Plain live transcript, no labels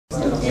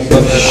So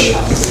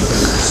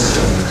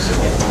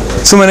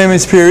my name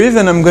is Pierre-Yves,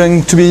 and I'm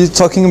going to be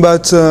talking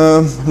about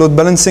load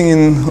balancing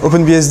in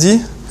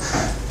OpenBSD,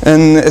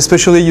 and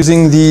especially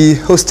using the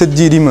hosted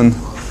D daemon.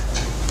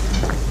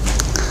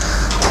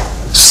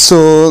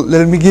 So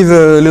let me give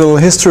a little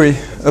history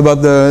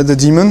about the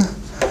daemon.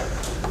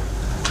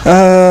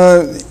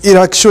 It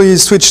actually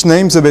switched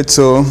names a bit,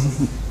 so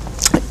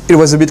it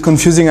was a bit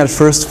confusing at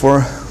first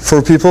for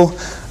people.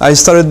 I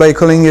started by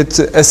calling it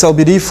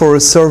SLBD for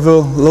Server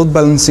Load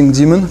Balancing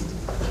Daemon,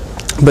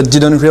 but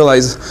didn't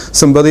realize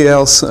somebody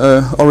else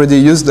already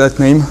used that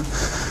name.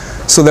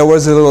 So there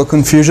was a little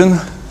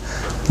confusion.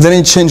 Then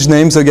it changed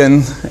names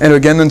again and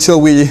again until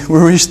we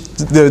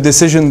reached the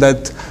decision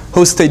that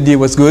host state D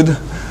was good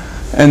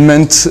and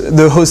meant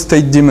the host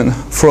state daemon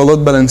for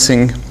load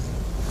balancing.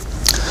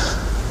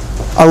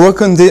 I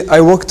worked on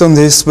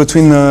this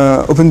between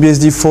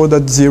OpenBSD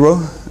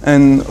 4.0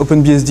 and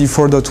OpenBSD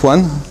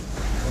 4.1.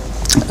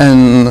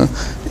 And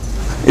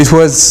it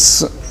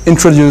was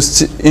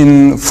introduced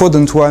in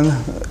 4.1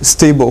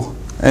 stable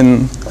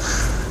and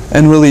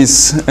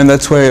release, and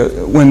that's why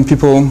when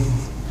people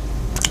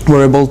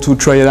were able to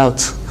try it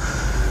out.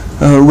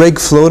 Reg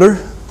Floater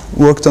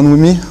worked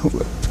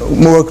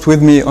with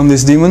me on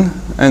this daemon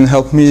and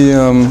helped me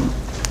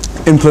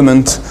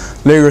implement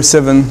layer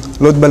 7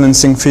 load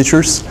balancing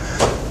features,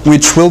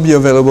 which will be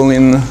available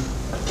in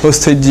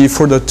hosted D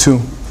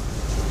 4.2.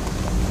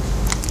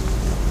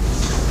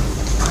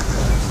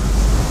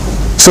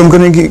 So I'm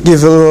going to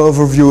give a little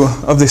overview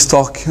of this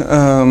talk.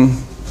 I'm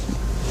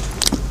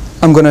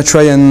going to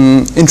try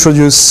and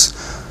introduce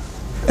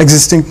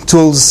existing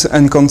tools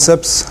and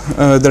concepts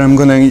that I'm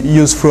going to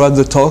use throughout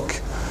the talk.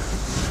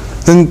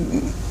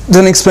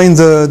 Then explain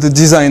the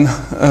design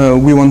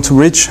we want to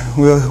reach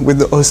with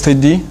the hosted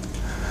D.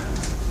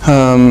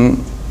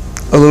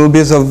 A little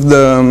bit of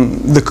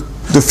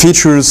the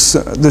features,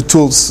 the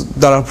tools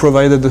that are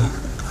provided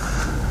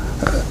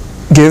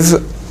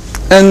give.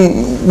 And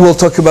we'll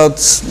talk about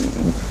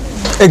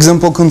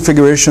example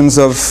configurations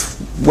of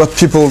what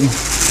people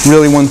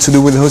really want to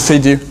do with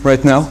hosted D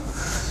right now.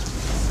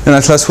 And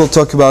at last we'll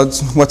talk about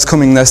what's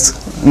coming next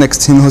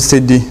in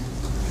hosted D.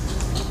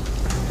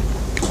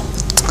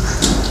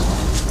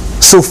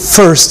 So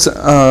first,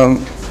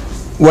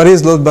 what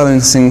is load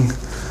balancing?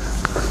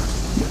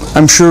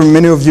 I'm sure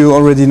many of you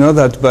already know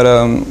that, but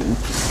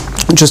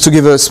just to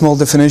give a small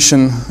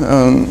definition,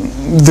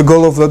 the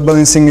goal of load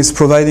balancing is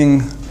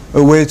providing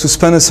a way to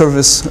span a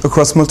service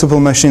across multiple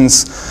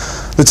machines.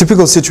 The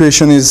typical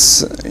situation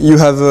is you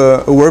have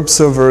a web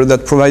server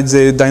that provides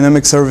a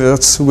dynamic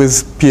service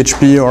with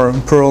PHP or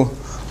Perl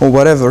or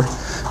whatever,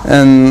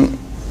 and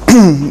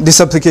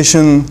this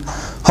application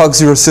hogs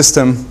your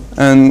system,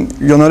 and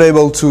you're not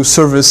able to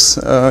service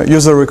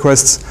user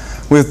requests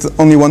with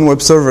only one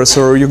web server,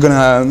 so you're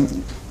gonna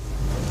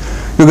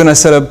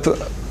set up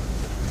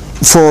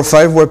 4 or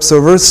 5 web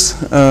servers.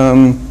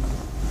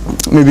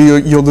 Maybe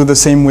you'll do the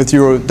same with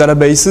your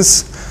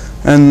databases,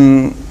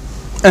 and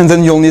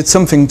then you'll need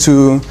something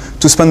to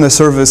span the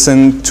service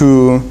and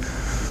to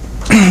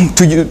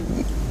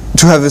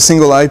have a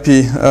single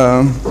IP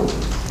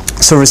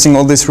servicing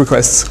all these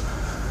requests.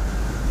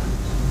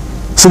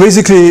 So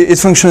basically, it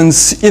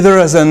functions either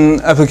as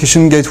an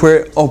application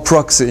gateway or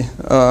proxy,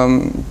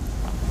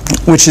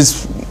 which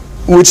is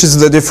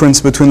the difference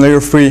between layer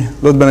 3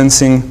 load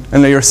balancing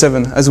and layer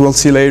 7, as we'll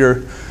see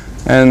later.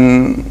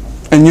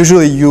 And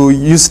usually you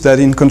use that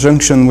in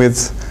conjunction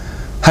with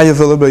high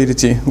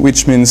availability,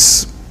 which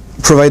means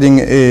providing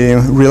a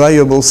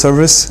reliable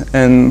service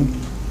and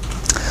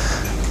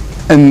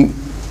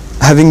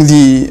having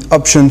the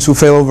option to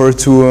fail over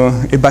to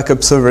a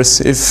backup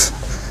service if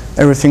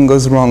everything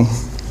goes wrong.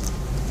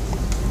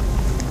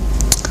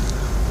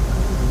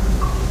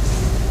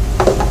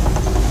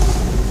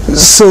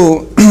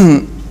 So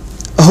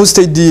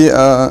hosted D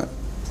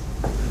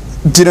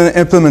didn't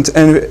implement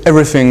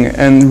everything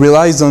and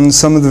relies on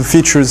some of the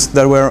features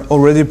that were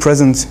already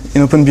present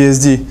in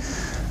OpenBSD.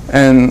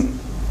 And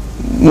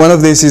one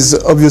of these is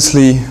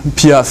obviously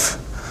PF,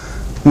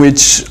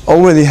 which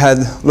already had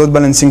load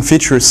balancing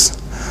features.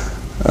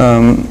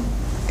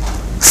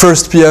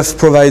 First, PF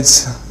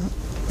provides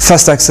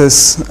fast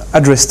access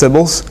address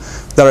tables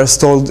that are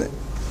stored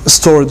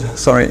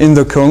in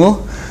the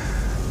kernel,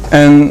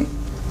 and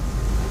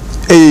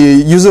a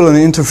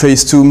user-learning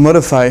interface to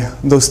modify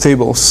those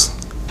tables,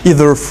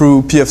 either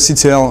through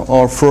pfctl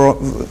or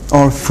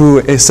through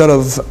a set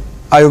of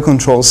I/O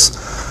controls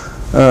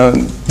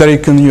that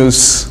it can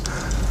use.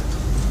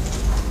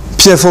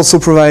 PF also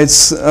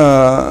provides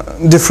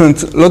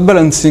different load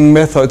balancing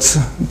methods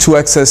to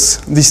access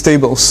these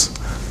tables.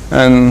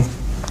 And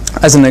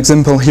as an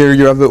example here,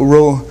 you have a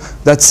row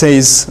that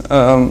says,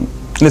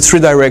 let's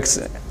redirect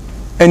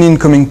any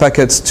incoming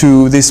packets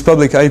to this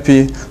public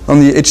IP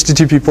on the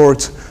HTTP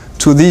port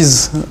to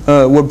these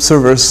web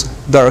servers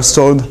that are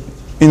stored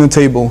in a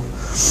table.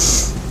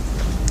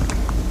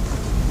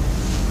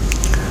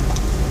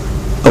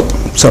 Oh,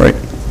 sorry.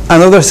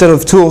 Another set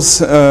of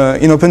tools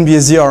in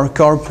OpenBSD are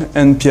CARP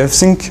and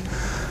pfSync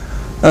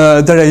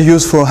that I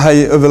use for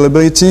high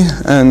availability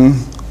and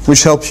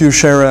which help you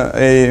share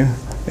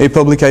a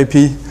public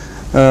IP,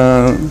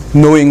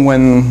 knowing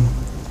when,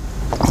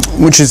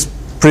 which is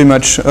pretty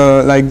much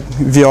like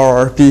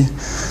VRRP,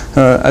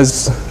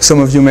 as some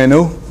of you may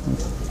know.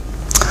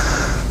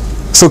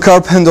 So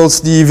CARP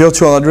handles the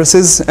virtual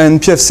addresses,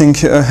 and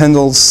pfSync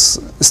handles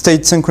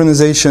state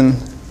synchronization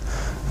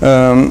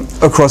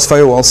across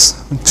firewalls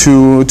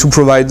to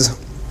provide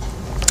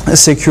a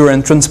secure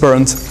and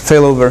transparent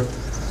failover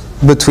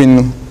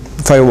between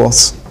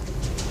firewalls.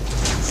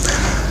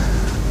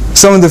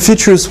 Some of the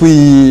features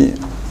we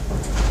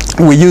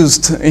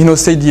used in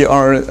OSTD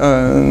are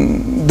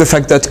the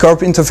fact that CARP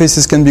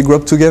interfaces can be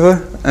grouped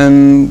together,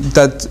 and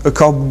that a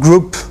CARP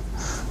group,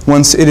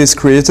 once it is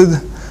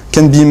created,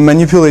 can be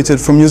manipulated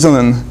from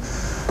userland,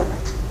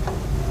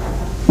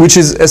 which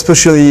is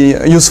especially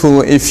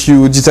useful if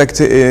you detect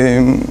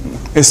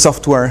a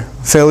software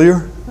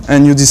failure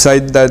and you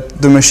decide that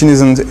the machine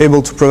isn't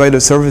able to provide a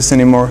service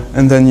anymore,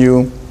 and then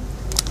you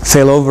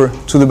fail over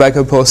to the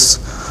backup host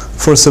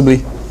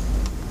forcibly.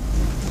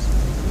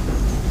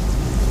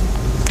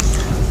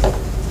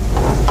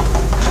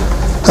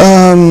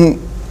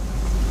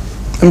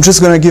 I'm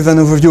just going to give an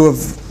overview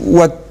of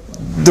what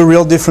the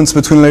real difference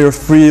between layer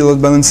 3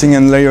 load balancing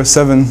and layer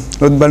 7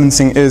 load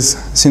balancing is,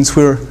 since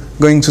we're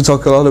going to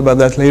talk a lot about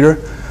that later.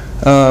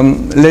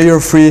 Layer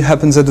 3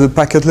 happens at the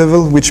packet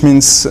level, which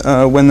means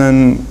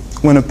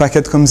when a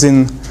packet comes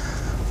in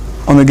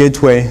on a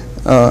gateway,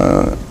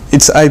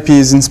 its IP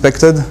is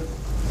inspected,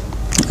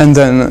 and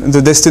then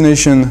the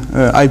destination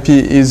IP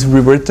is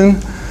rewritten.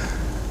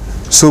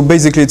 So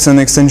basically it's an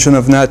extension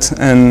of NAT,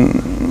 and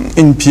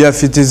in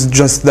PF it is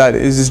just that.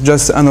 It is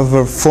just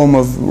another form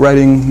of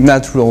writing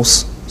NAT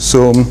rules.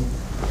 So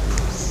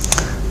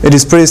it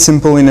is pretty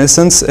simple in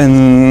essence,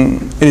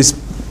 and it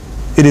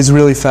is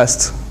really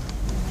fast.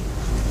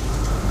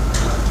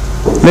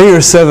 Layer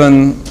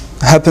 7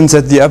 happens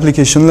at the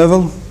application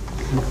level.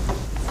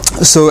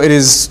 So it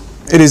is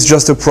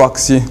just a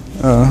proxy,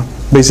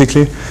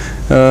 basically.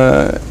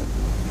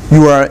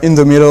 You are in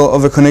the middle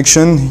of a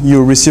connection,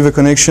 you receive a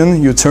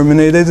connection, you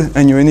terminate it,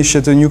 and you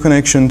initiate a new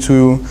connection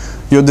to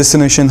your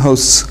destination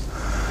hosts.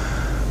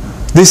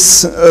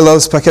 This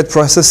allows packet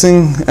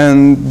processing,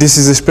 and this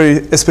is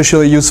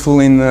especially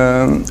useful in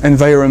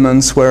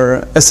environments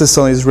where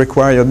SSL is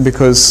required,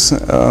 because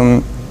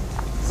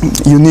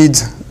you need,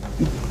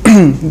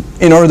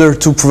 in order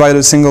to provide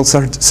a single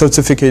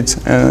certificate,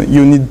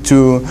 you need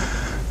to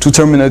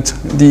terminate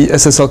the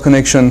SSL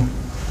connection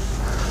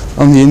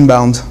on the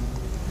inbound.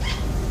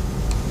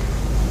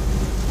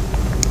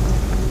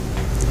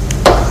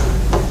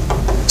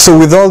 So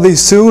with all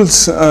these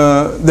tools,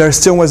 there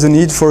still was a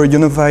need for a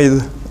unified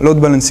load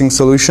balancing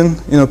solution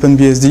in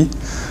OpenBSD.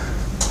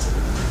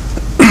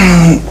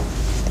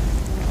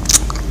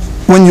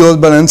 When you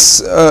load balance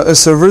a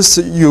service,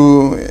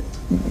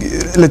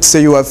 let's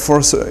say you have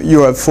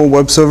four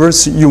web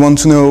servers, you want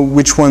to know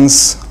which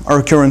ones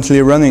are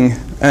currently running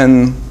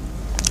and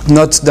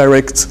not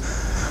direct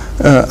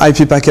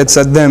IP packets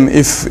at them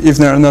if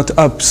they're not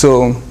up.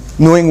 So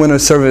knowing when a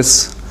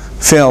service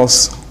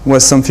fails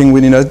was something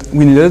we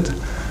needed.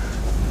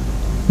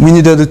 We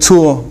needed a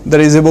tool that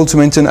is able to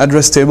maintain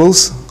address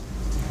tables,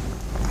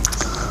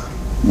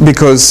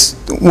 because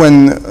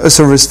when a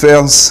service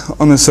fails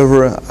on a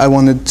server, I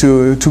wanted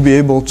to be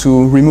able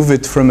to remove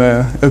it from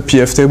a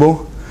PF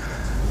table.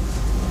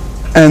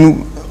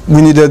 And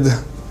we needed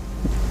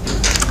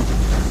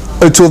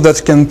a tool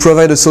that can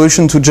provide a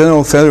solution to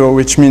general failure,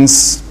 which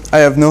means I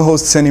have no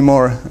hosts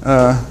anymore.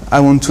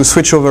 I want to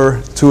switch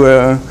over to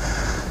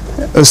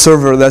a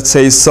server that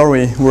says,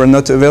 sorry, we're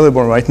not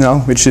available right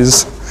now, which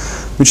is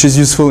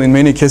useful in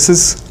many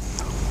cases.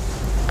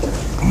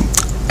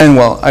 And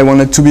well, I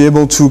wanted to be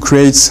able to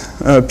create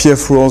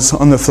PF rules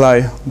on the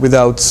fly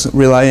without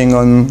relying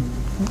on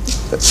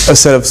a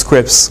set of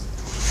scripts.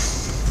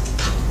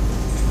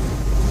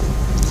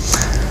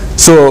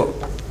 So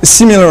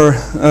similar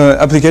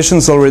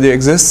applications already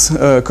exist.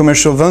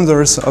 Commercial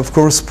vendors, of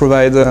course,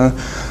 provide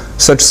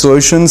such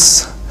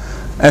solutions.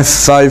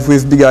 F5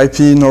 with Big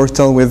IP,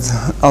 Nortel with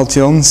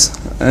Altions,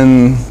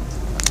 and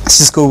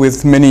Cisco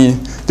with many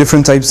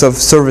different types of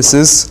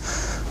services.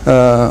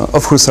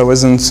 Of course, I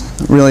wasn't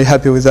really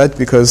happy with that,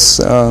 because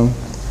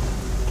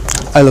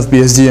I love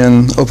BSD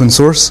and open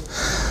source.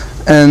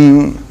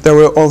 And there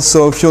were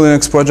also a few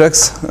Linux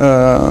projects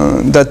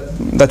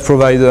that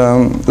provide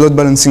load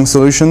balancing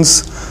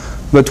solutions,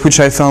 but which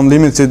I found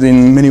limited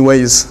in many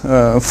ways.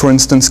 For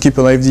instance,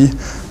 KeepAliveD.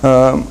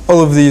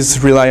 All of these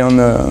rely on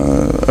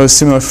a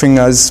similar thing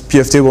as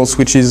PF tables,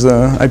 which is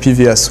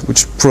IPVS,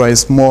 which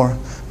provides more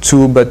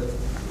too, but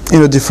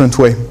in a different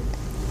way.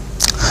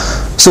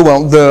 So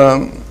well,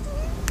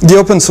 the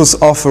open source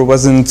offer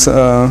wasn't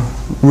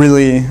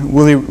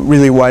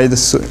really wide,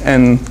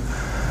 and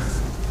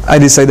I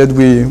decided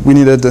we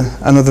needed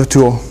another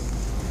tool.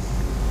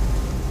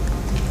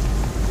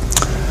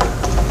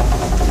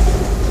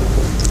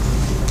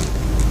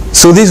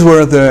 So these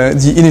were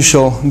the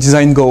initial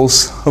design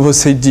goals of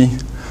OSHD.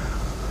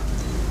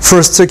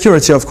 First,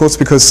 security, of course,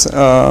 because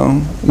I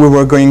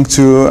was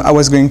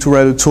going to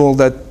write a tool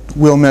that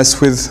will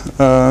mess with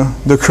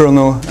the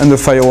kernel and the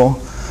firewall.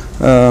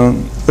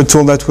 A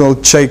tool that will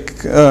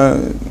check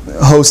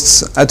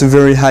hosts at a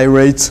very high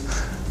rate,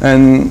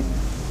 and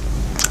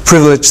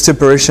privilege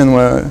separation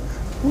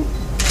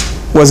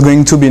was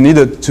going to be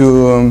needed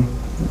to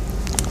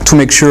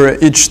make sure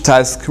each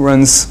task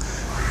runs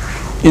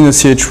in a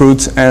CH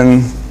root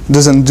and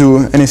doesn't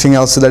do anything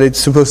else that it's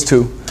supposed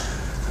to.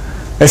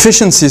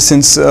 Efficiency,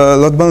 since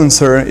load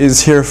balancer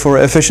is here for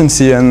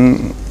efficiency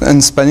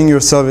and spanning your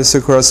service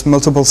across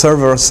multiple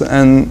servers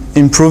and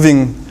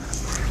improving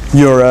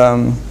your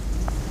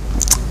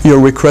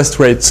request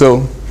rate.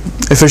 So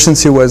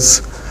efficiency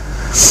was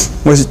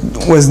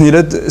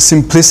needed.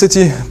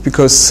 Simplicity,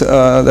 because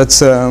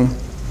that's a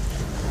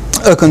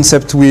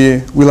concept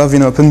we love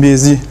in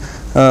OpenBSD.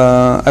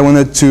 I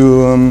wanted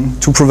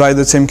to provide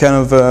the same kind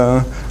of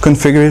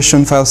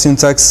configuration file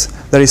syntax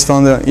that is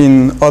found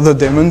in other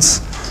daemons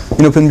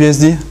in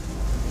OpenBSD,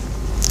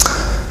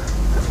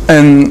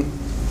 and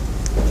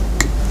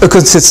a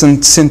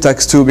consistent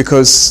syntax too,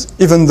 because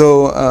even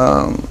though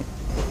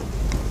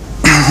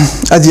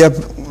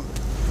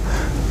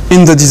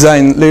in the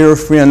design, layer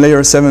 3 and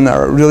layer 7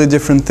 are really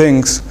different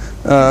things,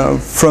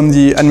 from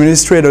the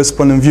administrator's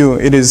point of view,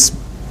 it is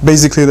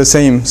basically the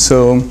same.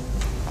 So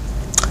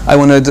I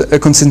wanted a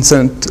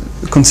consistent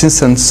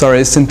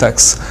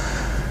syntax.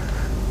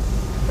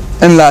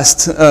 And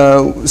last,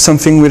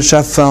 something which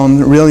I've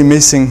found really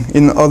missing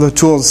in other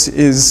tools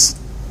is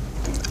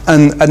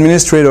an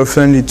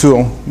administrator-friendly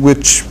tool,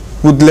 which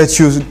would let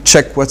you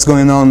check what's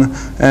going on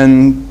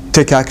and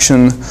take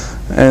action.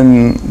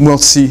 And we'll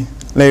see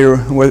later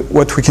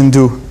what we can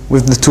do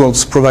with the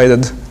tools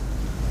provided.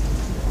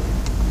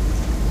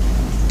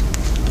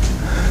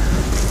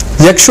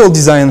 The actual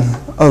design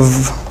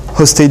of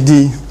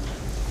host8D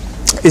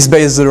is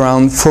based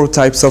around 4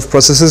 types of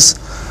processes.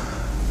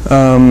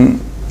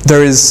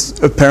 There is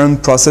a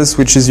parent process,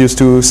 which is used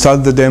to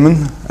start the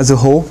daemon as a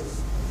whole.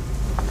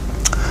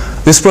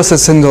 This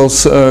process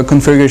handles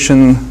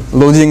configuration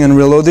loading and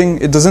reloading.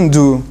 It doesn't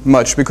do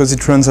much because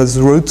it runs as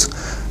root.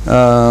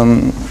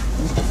 And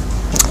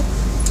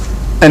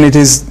it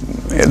is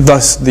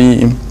thus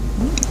the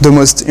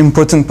most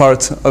important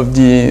part of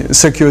the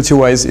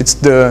security-wise. It's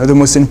the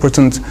most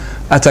important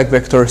attack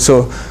vector.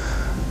 So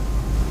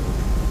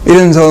it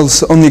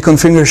handles only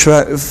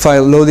configuration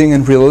file loading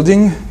and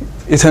reloading.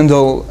 It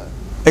handles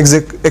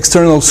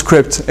external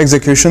script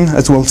execution,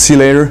 as we'll see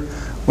later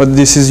what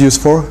this is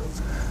used for,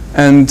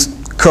 and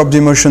corp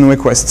demotion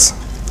requests.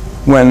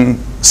 When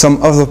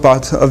some other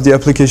part of the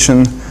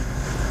application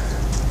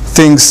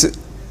thinks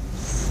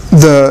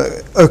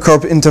a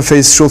corp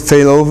interface should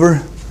fail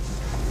over,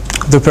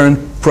 the parent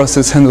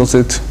process handles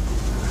it.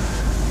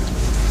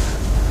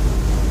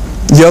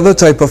 The other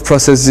type of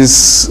process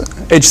is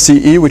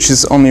HCE, which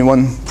is only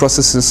one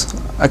process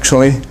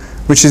actually,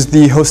 which is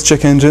the host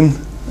check engine,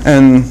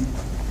 and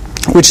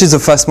which is a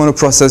fast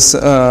monoprocess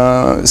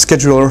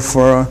scheduler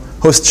for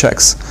host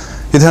checks.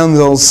 It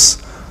handles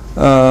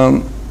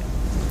a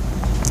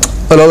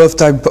lot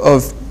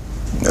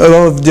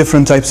of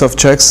different types of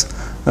checks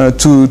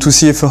to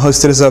see if a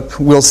host is up.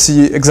 We'll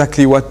see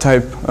exactly what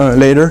type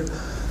later.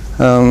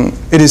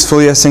 It is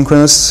fully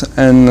asynchronous,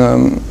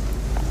 and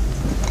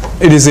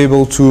it is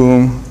able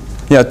to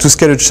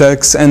schedule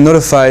checks and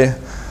notify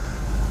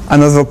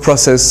another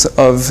process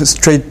of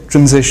straight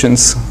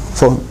transitions.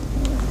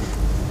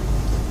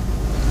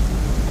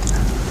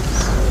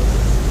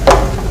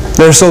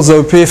 There's also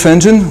a PF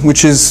engine,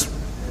 which is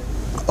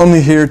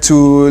only here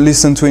to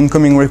listen to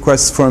incoming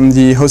requests from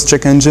the host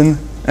check engine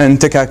and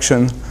take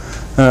action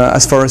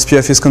as far as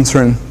PF is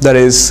concerned. That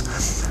is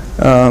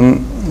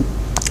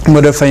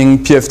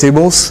modifying PF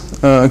tables,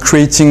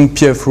 creating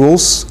PF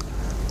rules,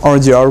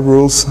 RDR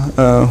rules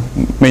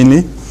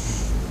mainly.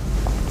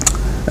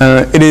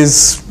 It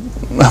is,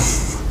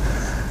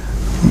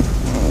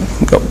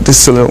 this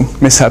is a little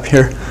mishap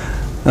here.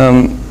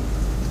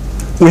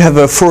 We have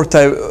a fourth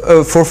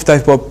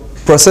type of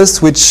process,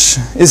 which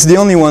is the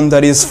only one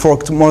that is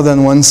forked more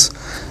than once,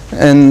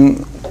 and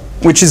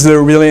which is the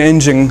relay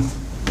engine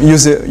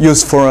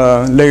used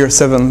for layer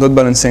 7 load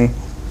balancing.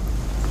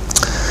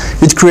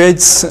 It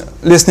creates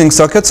listening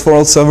sockets for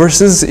all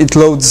services. It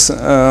loads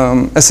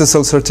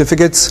SSL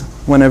certificates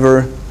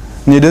whenever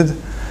needed,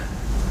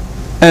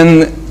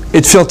 and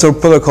it filters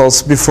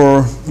protocols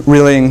before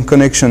relaying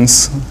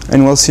connections,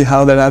 and we'll see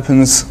how that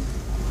happens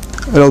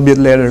a little bit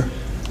later.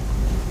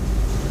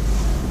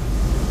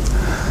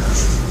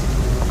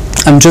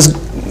 I'm just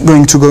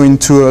going to go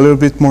into a little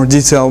bit more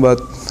detail about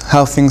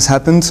how things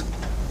happened.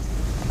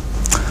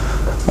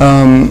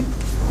 I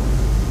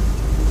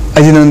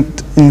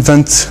didn't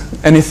invent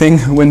anything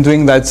when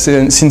doing that,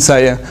 since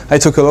I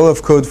took a lot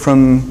of code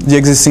from the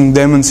existing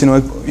daemons in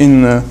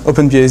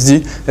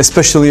OpenBSD,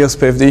 especially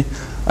OSPFD,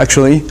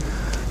 actually,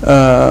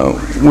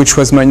 which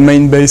was my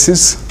main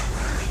basis.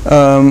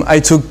 I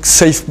took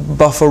safe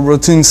buffer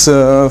routines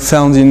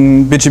found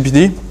in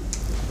BGPD,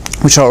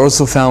 which are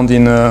also found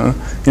in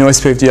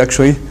OSPFD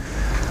actually.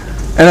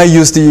 And I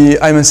used the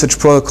iMessage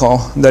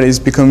protocol that is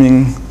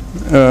becoming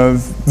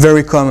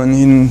very common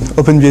in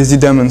OpenBSD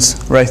daemons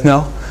right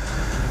now.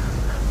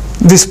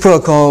 This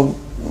protocol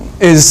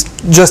is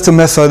just a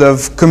method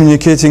of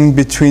communicating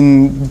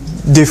between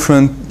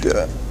different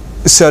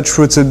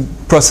search-rooted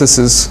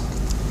processes.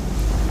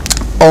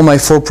 All my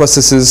 4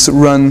 processes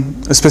run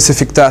a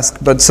specific task,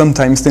 but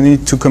sometimes they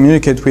need to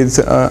communicate with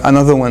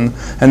another one,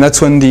 and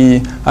that's when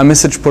the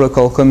message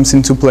protocol comes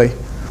into play.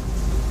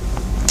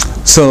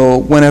 So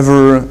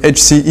whenever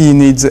HCE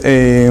needs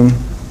a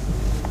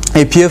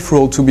PF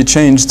role to be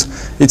changed,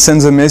 it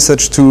sends a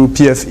message to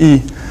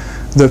PFE,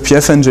 the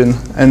PF engine,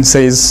 and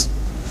says,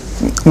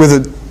 with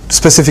a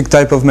specific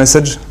type of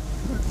message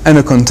and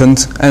a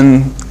content,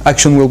 and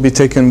action will be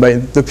taken by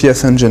the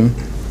PF engine.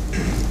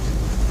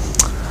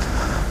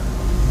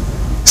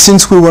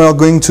 Since we were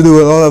going to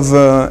do a lot of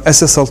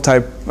SSL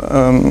type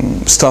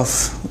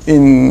stuff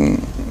in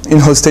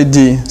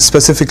hostAD,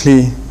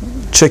 specifically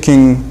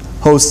checking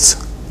hosts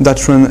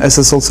that run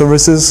SSL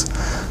services,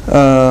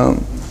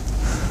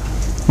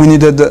 we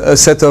needed a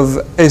set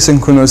of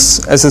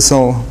asynchronous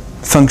SSL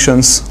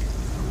functions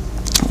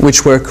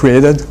which were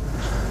created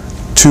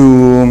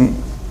to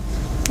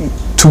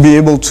be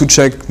able to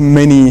check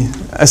many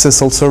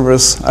SSL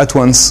servers at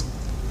once.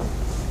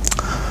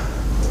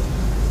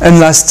 And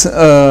last,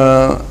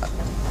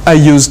 I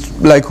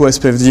used, like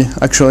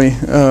OSPFD actually,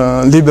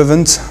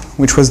 libevent,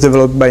 which was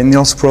developed by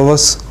Niels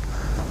Provos,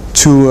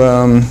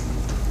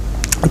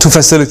 to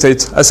facilitate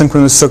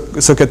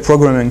asynchronous socket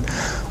programming.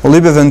 Well,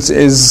 libevent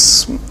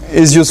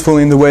is useful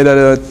in the way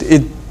that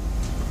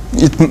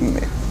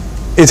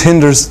it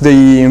hinders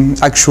the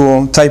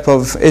actual type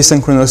of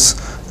asynchronous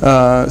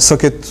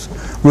socket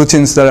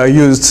routines that are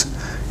used.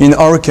 In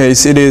our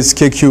case, it is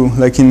KQ,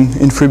 like in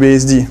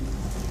FreeBSD.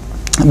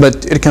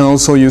 But it can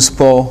also use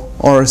poll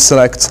or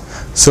select.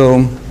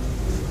 So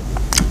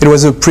it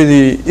was a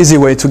pretty easy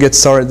way to get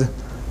started.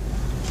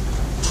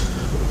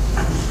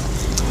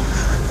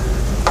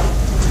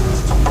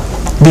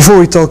 Before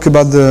we talk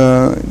about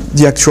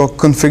the actual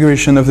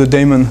configuration of the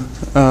daemon,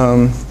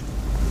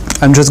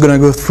 I'm just going to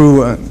go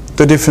through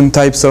the different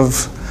types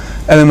of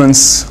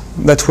elements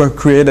that were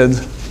created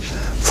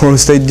for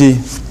hostAD.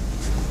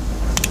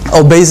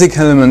 Our basic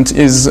element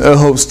is a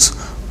host,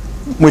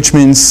 which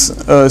means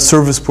a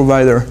service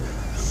provider.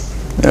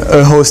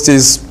 A host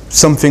is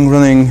something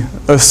running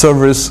a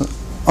service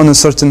on a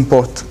certain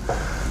port.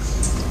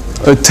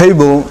 A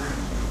table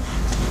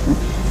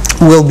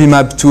will be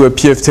mapped to a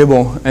PF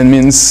table and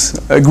means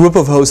a group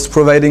of hosts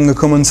providing a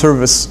common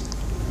service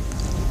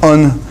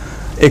on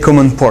a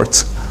common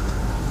port.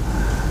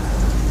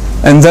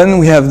 And then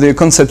we have the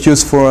concept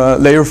used for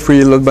layer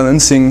 3 load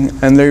balancing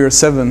and layer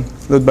 7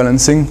 load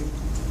balancing.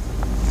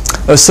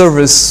 A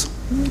service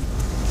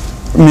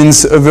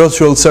means a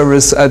virtual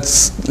service at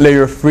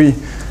layer 3,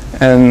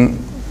 and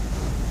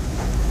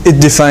it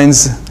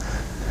defines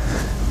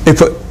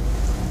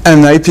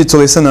an IP to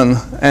listen on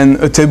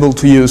and a table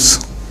to use,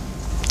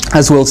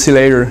 as we'll see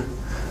later.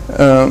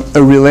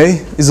 A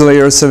relay is a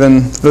layer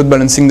 7 load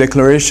balancing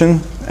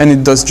declaration, and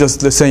it does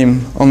just the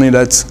same, only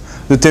that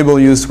the table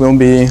used will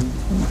be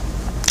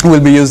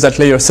used at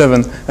layer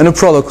 7. And a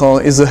protocol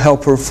is a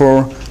helper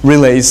for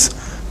relays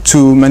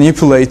to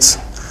manipulate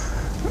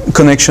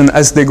connection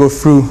as they go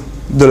through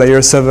the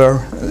layer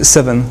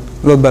 7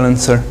 load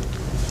balancer.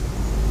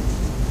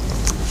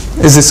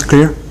 Is this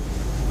clear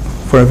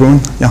for everyone?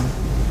 Yeah.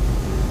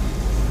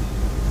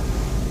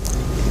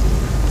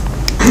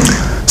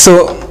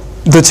 So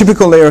the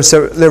typical layer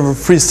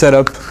 3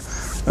 setup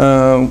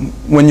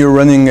when you're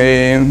running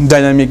a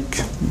dynamic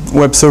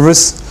web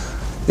service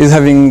is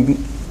having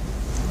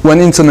one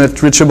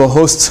internet reachable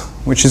host,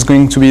 which is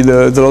going to be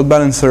the load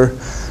balancer,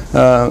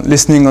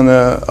 listening on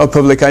a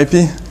public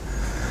IP,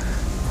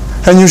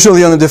 and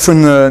usually on a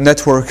different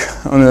network,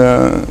 on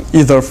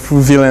either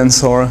through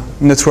VLANs or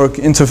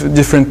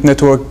different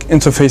network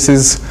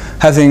interfaces,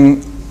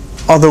 having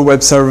other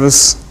web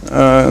servers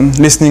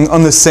listening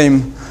on the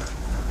same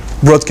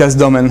broadcast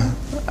domain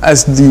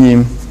as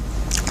the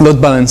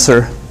load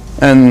balancer.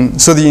 And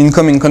so the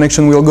incoming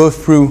connection will go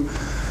through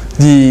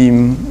the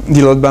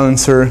load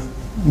balancer,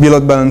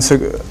 load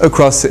balancer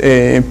across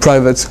a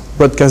private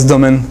broadcast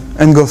domain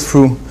and go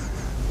through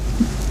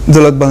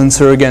the load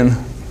balancer again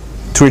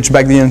to reach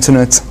back the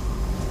internet.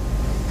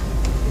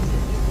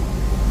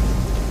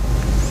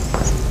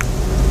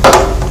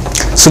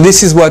 So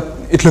this is what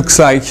it looks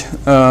like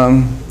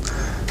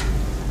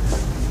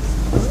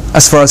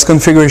as far as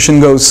configuration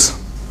goes.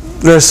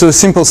 There's a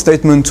simple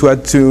statement to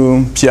add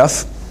to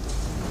PF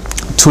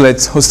to let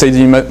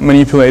hostAD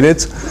manipulate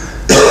it.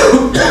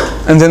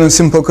 And then a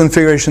simple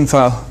configuration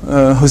file,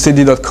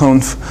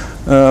 hostad.conf.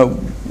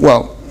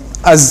 Well,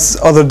 as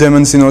other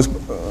daemons in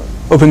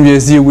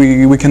OpenBSD,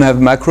 we can have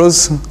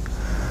macros.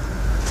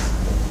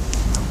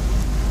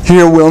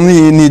 Here we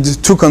only need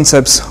two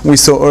concepts we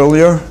saw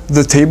earlier: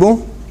 the table,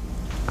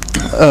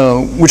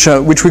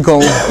 which we call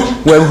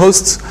web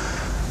hosts.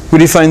 We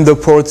define the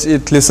port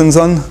it listens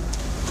on,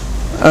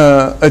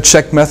 a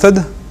check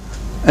method,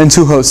 and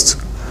two hosts.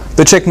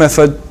 The check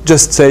method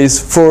just says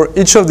for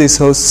each of these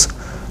hosts,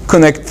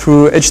 connect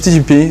through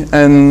HTTP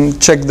and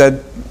check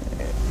that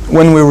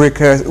when we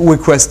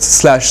request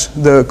slash,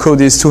 the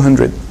code is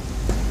 200.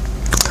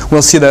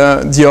 We'll see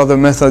the other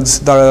methods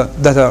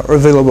that are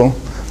available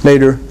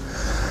later.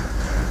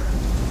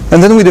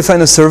 And then we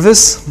define a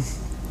service,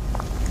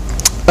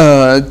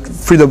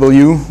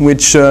 3W,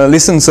 which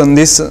listens on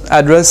this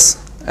address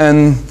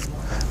and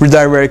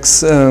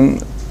redirects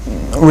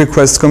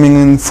requests coming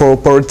in for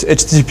port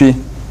HTTP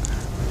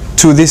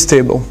to this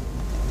table.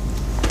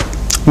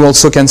 We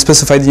also can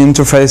specify the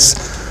interface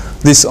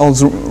this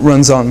also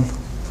runs on.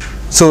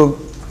 So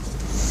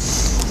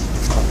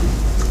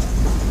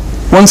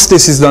once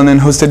this is done and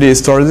hostID is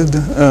started,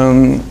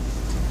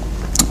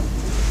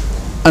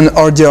 an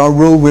RDR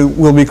rule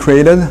will be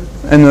created,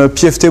 and a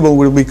PF table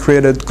will be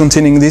created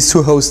containing these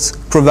two hosts,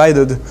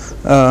 provided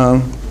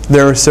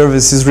their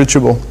service is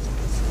reachable.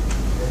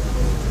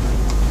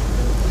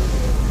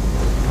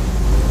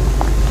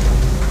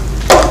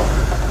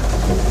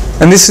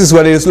 And this is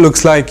what it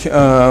looks like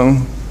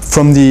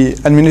from the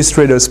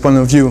administrator's point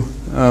of view.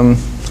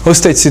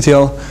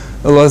 Hoststate-CTL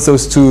allows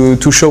us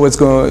to show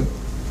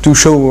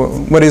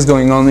what is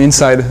going on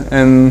inside,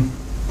 and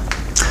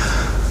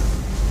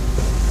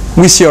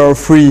we see our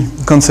three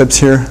concepts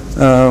here.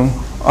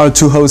 Our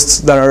two hosts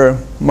that are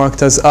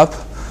marked as up.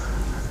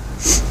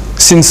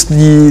 Since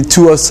the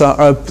two hosts are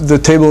up, the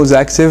table is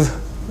active,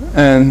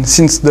 and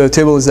since the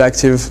table is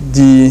active,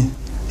 the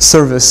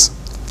service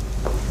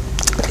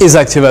is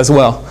active as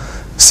well.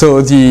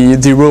 So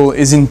the role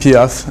is in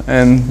PF,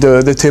 and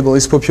the table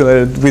is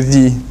populated with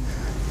the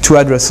two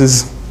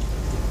addresses.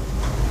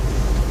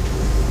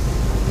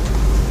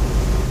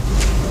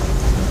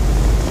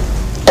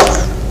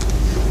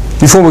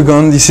 Before we go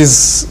on, this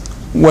is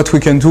what we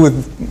can do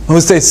with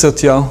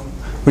hoststate-CTL.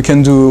 We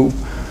can do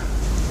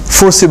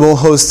forcible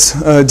host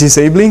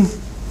disabling,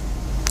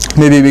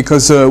 maybe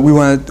because we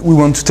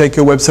want to take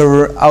a web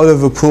server out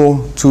of a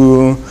pool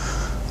to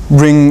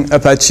bring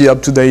Apache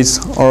up to date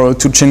or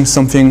to change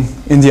something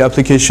in the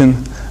application,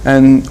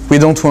 and we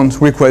don't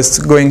want requests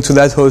going to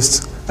that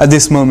host at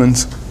this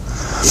moment.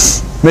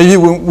 Maybe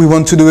we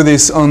want to do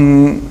this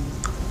on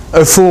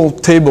a full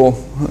table,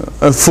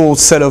 a full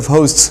set of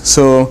hosts,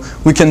 so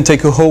we can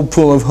take a whole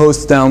pool of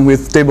hosts down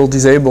with table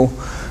disable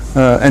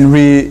and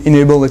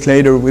re-enable it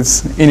later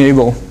with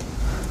enable.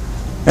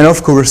 And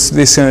of course,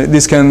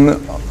 this can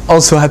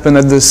also happen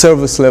at the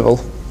service level.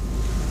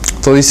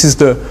 So this is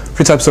the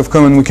three types of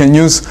command we can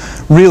use.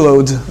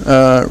 Reload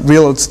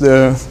reloads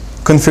the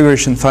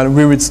configuration file,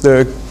 rereads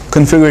the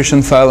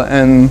configuration file,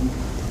 and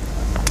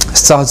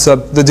starts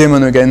up the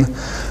daemon again.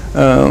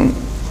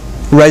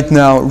 Right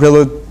now,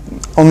 reload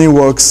only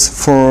works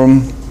for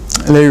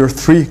layer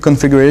 3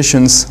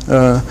 configurations.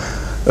 A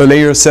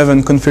layer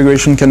 7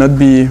 configuration cannot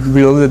be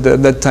reloaded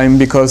at that time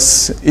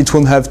because it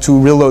will have to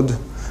reload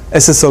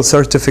SSL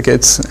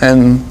certificates,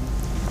 and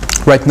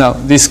right now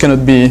this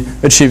cannot be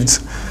achieved.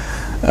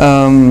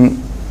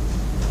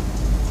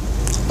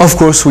 Of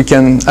course, we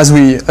can, as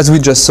we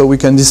just saw, we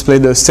can display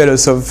the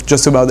status of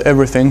just about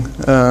everything,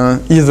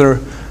 either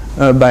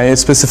by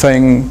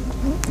specifying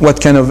what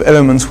kind of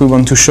elements we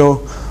want to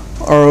show,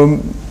 or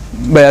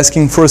by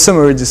asking for a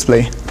summary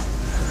display.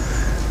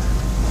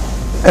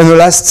 And the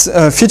last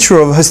feature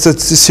of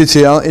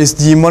hosted-CTL is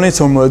the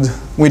monitor mode,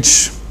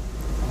 which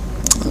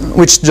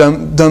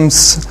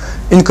dumps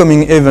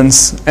incoming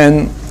events,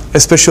 and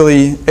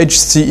especially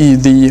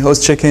HCE, the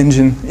host check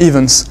engine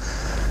events.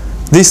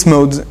 This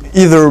mode,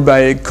 either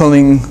by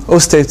calling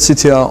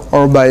hoststate-CTL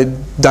or by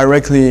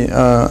directly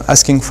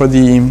asking for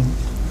the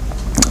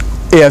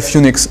AF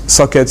Unix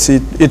sockets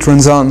it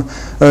runs on,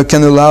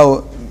 can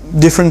allow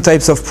different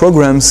types of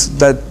programs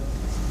that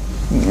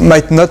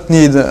might not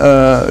need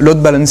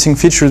load balancing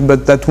features,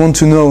 but that want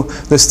to know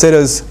the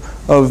status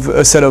of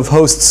a set of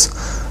hosts.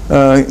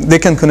 They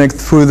can connect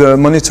through the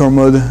monitor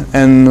mode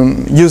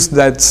and use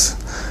that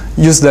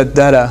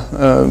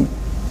data.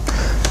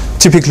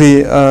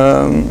 Typically,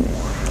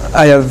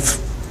 I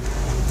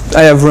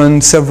have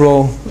run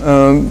several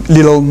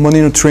little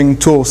monitoring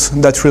tools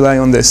that rely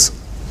on this,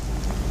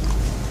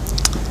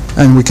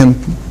 and we can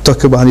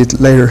talk about it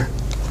later.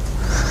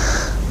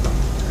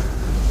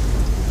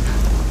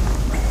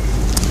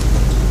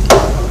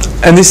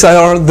 And these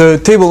are the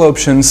table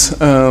options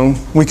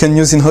we can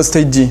use in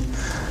hostID,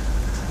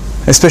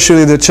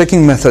 especially the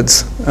checking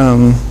methods.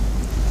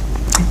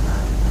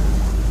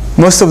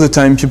 Most of the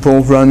time,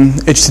 people run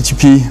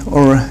HTTP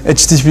or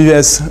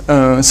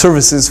HTTPS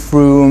services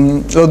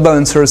through load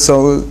balancers,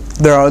 so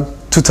there are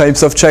two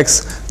types of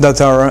checks that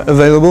are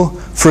available.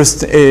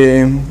 First,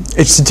 a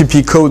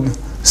HTTP code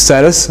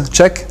status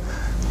check,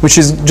 which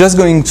is just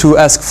going to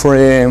ask for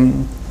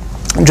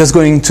just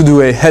going to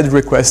do a head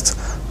request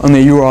on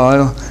a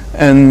URL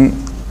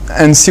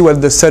and see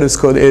what the status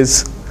code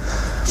is.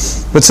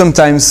 But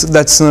sometimes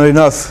that's not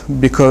enough,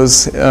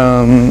 because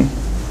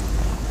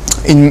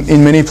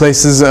in many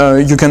places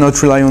you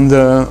cannot rely on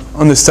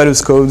the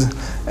status code,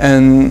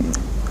 and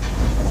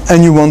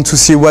you want to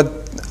see what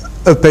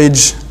a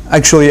page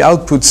actually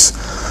outputs,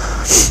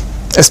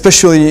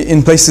 especially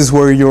in places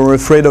where you're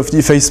afraid of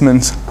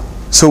defacement.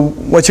 So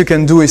what you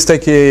can do is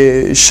take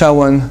a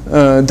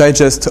SHA-1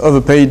 digest of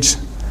a page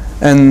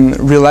and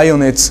rely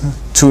on it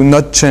to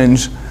not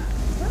change,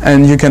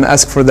 and you can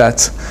ask for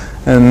that.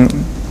 And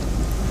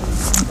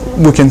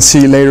we can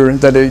see later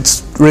that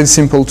it's really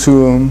simple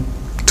to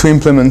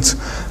implement.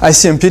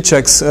 ICMP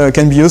checks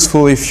can be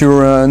useful if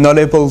you're not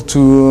able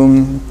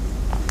to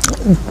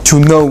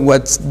know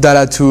what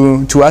data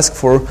to ask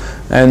for,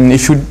 and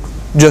if you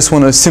just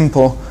want a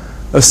simple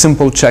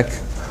check.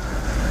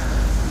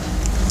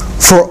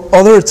 For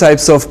other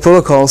types of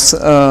protocols,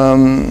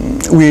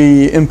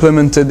 we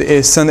implemented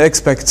a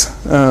send-expect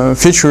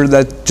feature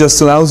that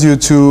just allows you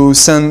to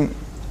send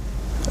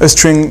a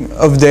string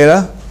of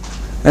data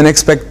and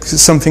expect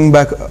something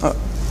back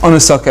on a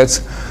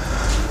socket.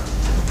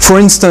 For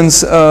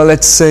instance,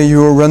 let's say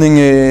you're running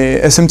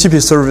a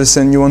SMTP service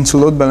and you want to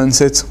load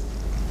balance it.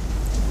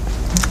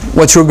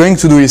 What you're going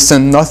to do is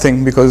send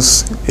nothing,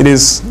 because it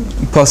is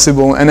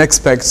possible, and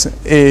expect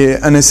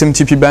an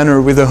SMTP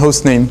banner with a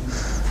host name.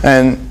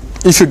 And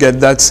if you get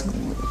that,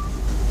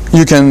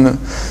 you can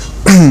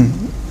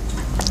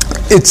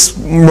it's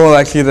more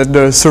likely that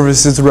the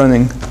service is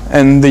running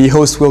and the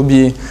host will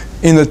be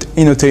in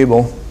a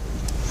table.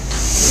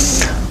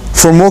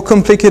 For more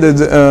complicated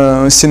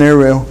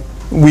scenario,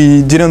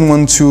 we didn't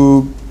want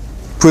to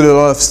put a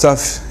lot of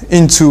stuff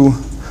into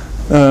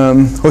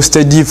host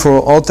ID for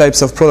all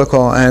types of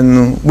protocol,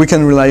 and we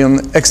can rely on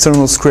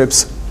external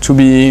scripts to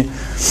be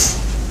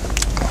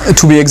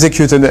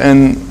executed,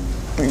 and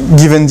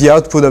given the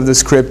output of the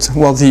script,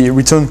 well, the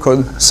return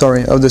code,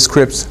 sorry, of the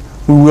script,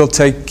 we will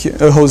take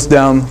a host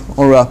down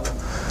or up.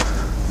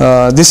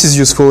 This is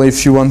useful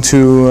if you want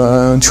to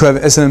have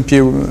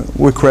SNMP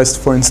request,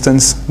 for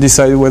instance,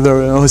 decide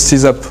whether a host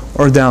is up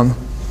or down.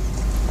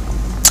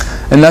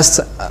 And last,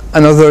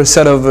 another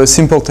set of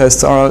simple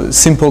tests are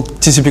simple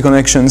TCP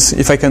connections.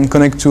 If I can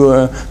connect to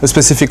a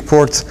specific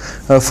port,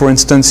 for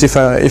instance, if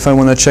I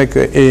want to check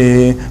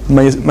a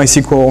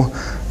MySQL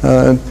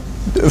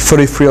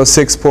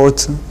 4306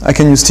 port, I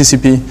can use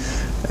TCP,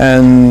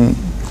 and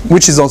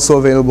which is also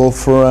available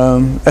for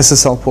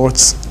SSL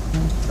ports.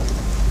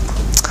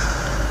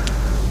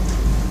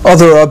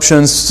 Other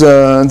options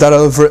that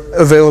are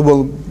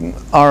available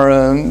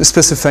are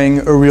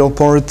specifying a real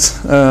port,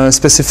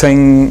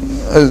 specifying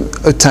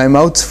a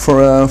timeout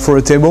for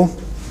a table,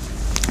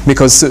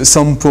 because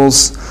some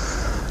pools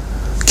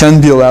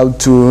can be allowed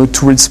to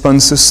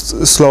respond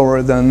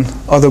slower than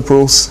other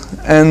pools,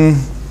 and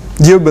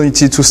the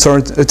ability to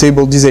start a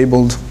table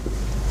disabled.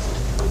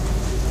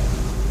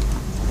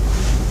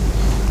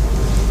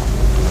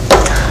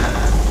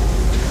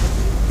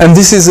 And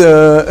this is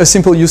a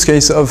simple use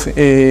case of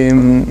a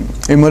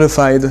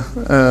modified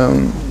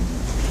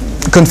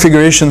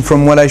configuration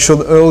from what I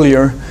showed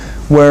earlier,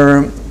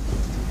 where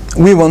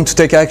we want to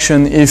take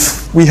action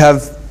if we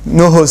have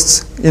no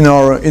hosts in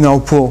our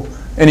pool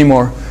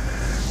anymore.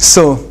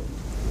 So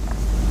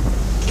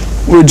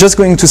we're just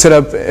going to set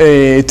up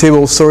a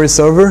table storage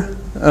server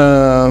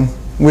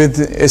with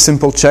a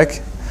simple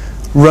check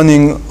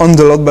running on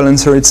the load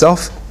balancer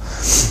itself.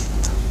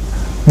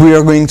 We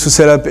are going to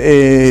set up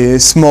a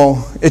small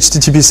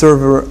HTTP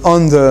server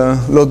on the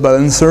load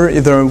balancer,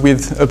 either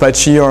with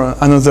Apache or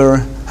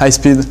another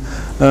high-speed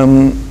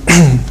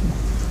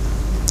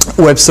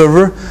web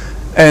server.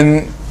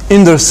 And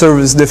in the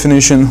service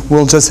definition,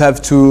 we'll just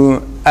have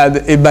to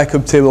add a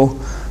backup table,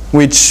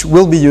 which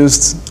will be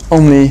used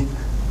only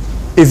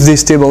if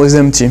this table is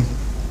empty.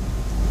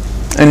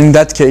 And in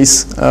that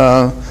case,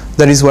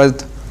 that is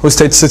what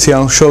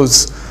hostStatecTL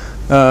shows.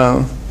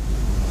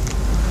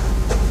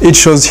 It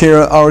shows here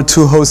our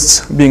two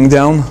hosts being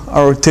down,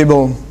 our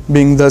table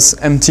being thus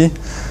empty.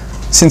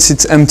 Since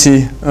it's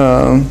empty,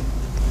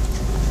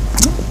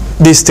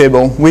 this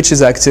table, which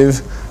is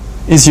active,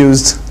 is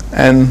used,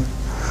 and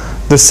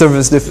the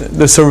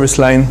service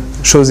line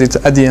shows it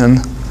at the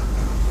end.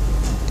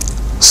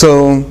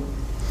 So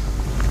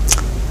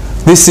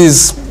this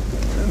is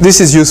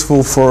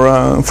useful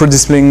for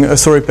displaying a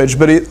story page,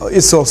 but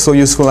it's also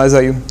useful, as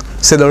I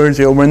said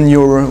earlier, when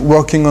you're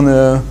working on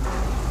your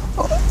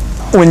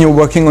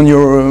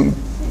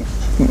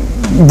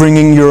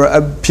bringing your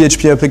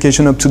PHP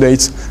application up to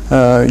date.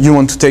 You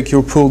want to take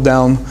your pool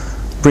down,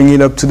 bring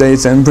it up to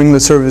date, and bring the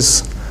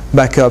service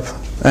back up,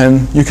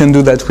 and you can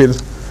do that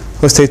with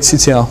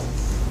hostStatecTL.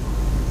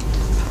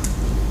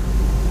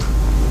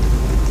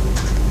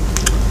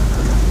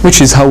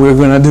 Which is how we're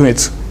going to do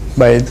it,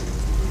 by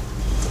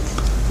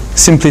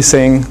simply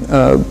saying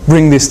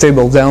bring this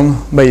table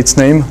down by its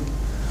name,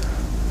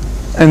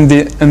 and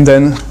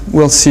then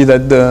we'll see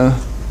that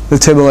the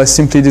table has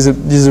simply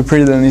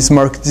disappeared and is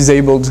marked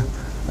disabled,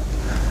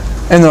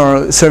 and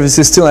our service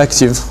is still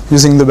active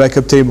using the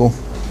backup table.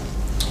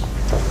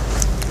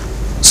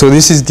 So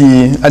this is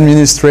the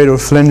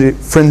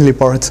administrator-friendly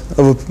part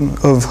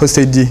of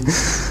hostID.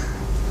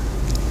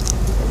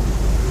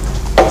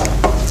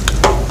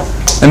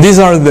 And these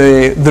are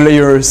the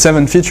layer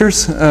 7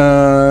 features.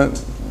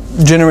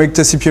 Generic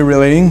TCP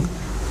relaying,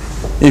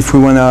 if we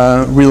want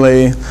to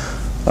relay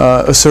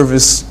a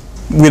service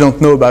we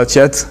don't know about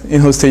yet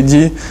in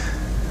hostID.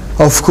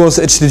 of course,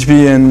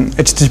 HTTP and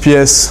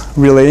HTTPS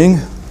relaying,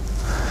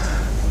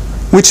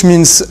 which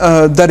means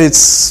that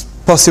it's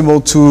possible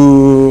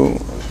to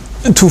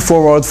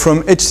forward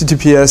from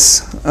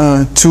HTTPS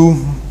to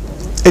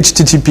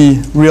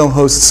HTTP real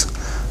hosts,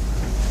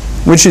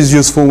 which is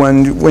useful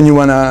when you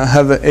want to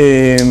have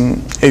a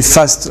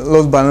fast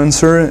load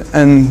balancer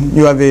and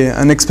you have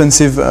an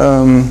expensive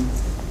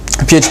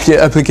PHP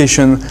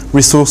application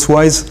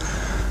resource-wise.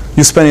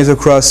 You span it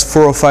across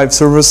 4 or 5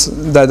 servers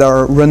that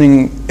are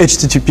running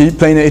HTTP,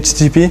 plain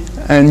HTTP,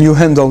 and you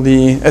handle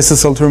the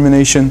SSL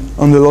termination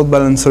on the load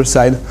balancer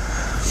side.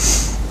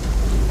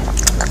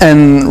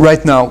 And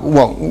right now,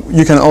 well,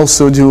 you can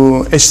also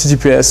do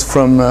HTTPS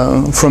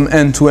from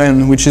end to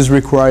end, which is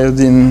required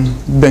in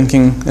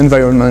banking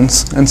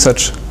environments and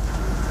such.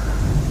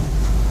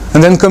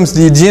 And then comes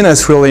the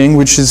DNS relaying,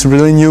 which is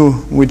really new,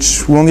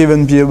 which won't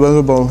even be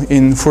available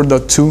in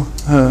 4.2,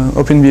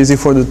 OpenBSD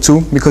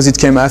 4.2, because it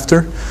came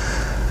after,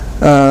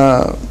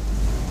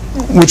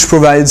 which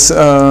provides,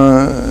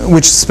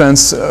 which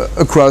spans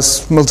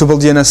across multiple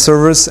DNS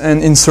servers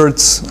and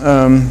inserts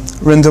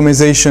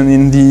randomization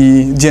in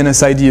the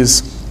DNS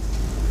IDs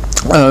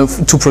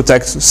to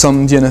protect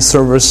some DNS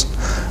servers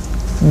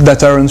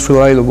that aren't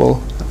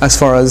reliable as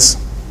far as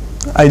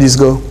IDs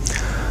go.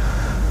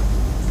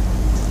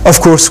 Of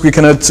course, we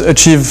cannot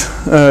achieve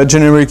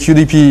generic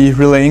UDP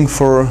relaying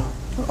for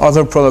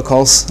other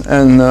protocols,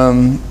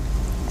 and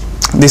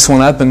this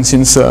won't happen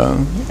since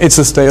it's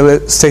a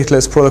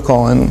stateless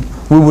protocol, and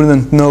we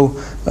wouldn't know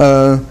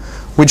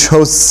which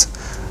hosts,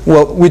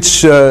 well,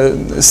 which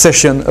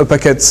session a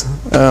packet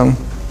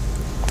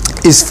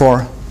is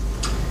for.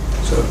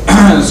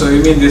 So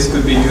you mean this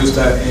could be used?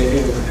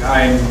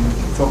 I'm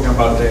talking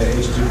about the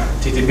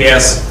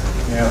HTTPS.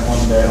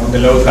 On the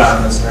load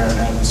balancer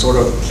and sort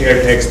of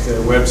clear text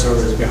web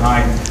servers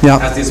behind. Yeah.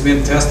 Has this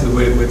been tested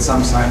with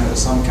some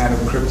kind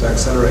of crypto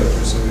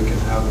accelerator, so you can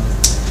have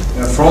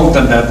a front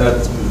end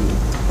that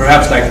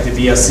perhaps like the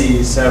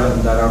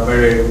VSC7 that are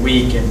very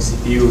weak in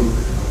CPU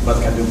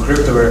but can do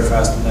crypto very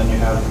fast, and then you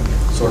have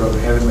sort of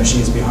heavy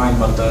machines behind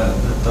but that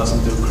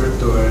doesn't do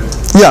crypto very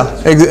fast.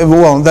 Yeah,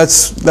 well,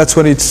 that's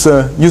what it's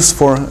used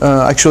for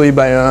actually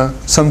by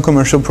some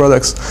commercial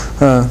products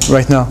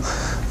right now.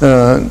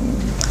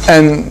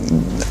 And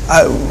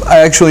I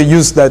actually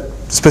used that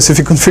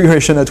specific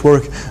configuration at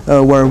work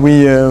where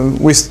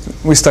we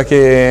stuck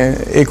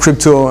a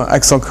crypto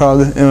Axel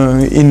card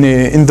in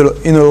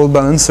a load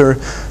balancer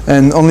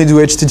and only do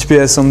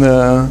HTTPS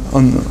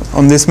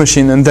on this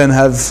machine, and then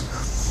have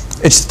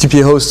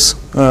HTTP hosts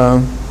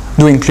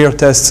doing clear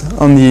tests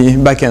on the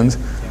back end.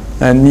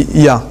 And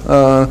yeah,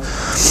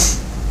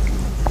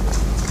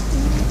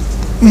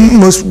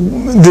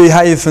 the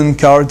high-IFN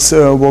cards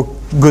work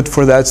good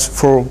for that,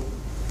 for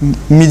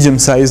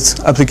medium-sized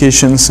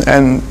applications,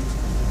 and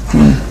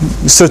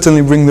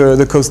certainly bring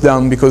the cost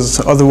down, because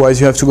otherwise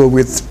you have to go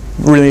with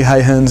really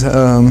high-end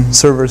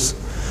servers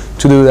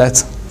to do that.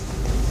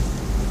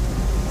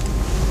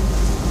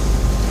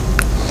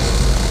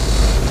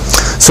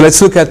 So let's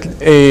look at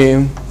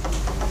a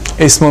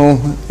small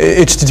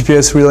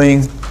HTTPS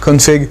relaying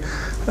config.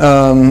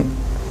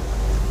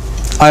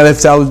 I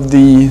left out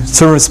the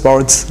service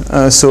part,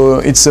 so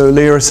it's a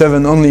layer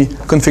 7 only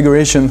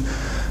configuration.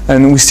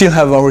 And we still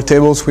have our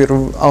tables with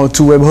our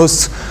 2 web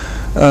hosts.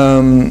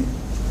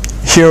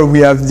 Here we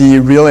have the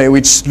relay,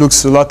 which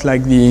looks a lot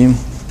like the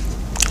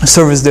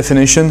service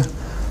definition,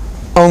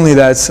 only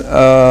that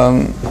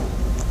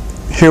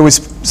here we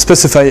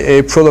specify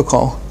a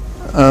protocol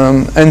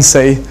and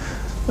say,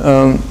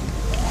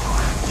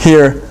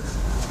 here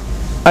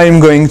I am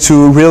going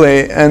to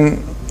relay, and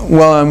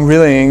while I'm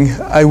relaying,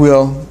 I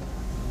will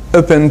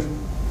append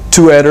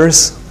 2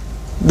 headers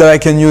that I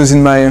can use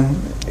in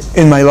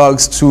my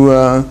logs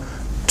to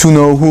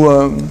know who,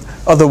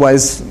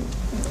 otherwise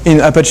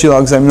in Apache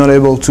logs I'm not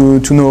able to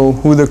know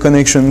who the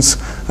connections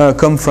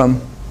come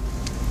from.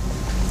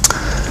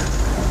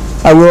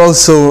 I will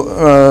also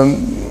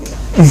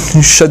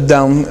shut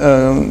down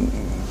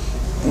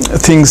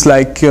things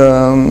like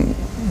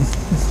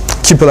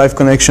keep alive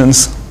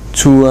connections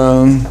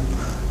to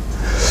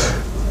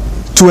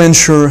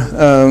ensure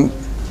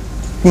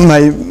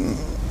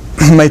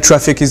my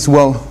traffic is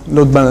well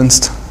load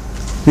balanced.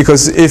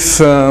 Because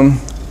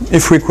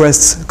if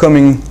requests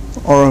come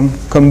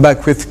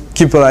back with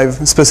keep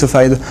alive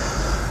specified,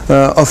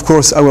 of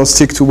course I will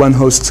stick to one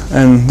host,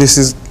 and this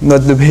is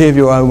not the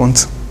behavior I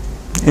want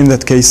in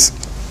that case.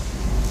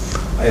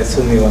 I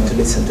assume you want to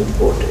listen to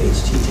port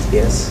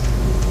HTTPS,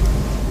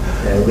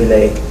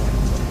 relay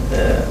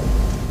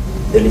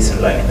the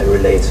listen line in the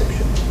relay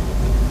section.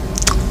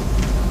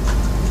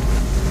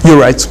 You're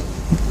right.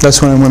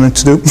 That's what I wanted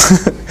to do.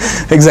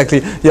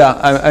 Exactly. Yeah,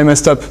 I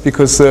messed up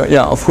because,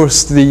 yeah, of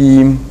course,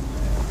 the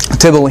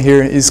table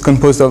here is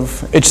composed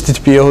of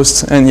HTTP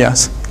hosts, and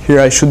yes, here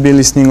I should be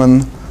listening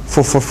on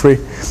 443.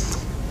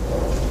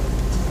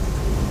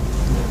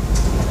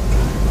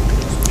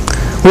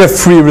 We have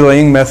 3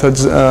 relaying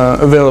methods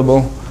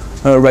available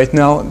right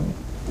now.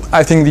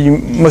 I think the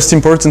most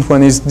important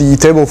one is the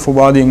table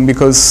forwarding,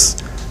 because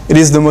it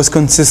is the most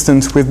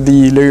consistent with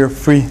the layer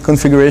 3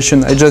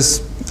 configuration.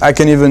 I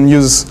can even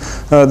use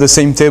the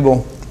same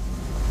table,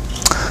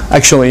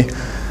 actually.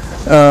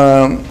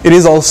 It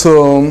is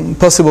also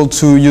possible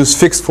to use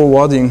fixed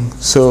forwarding,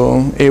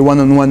 so a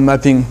one-on-one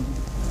mapping,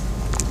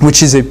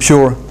 which is a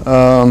pure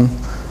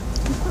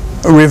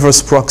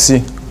reverse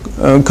proxy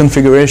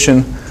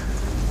configuration,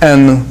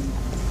 and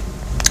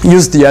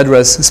use the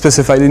address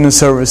specified in the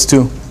servers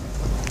too.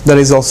 That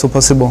is also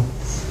possible.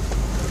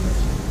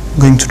 I'm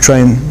going to try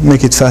and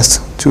make it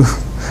fast to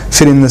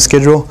fit in the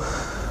schedule.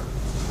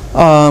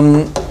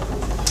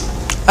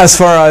 As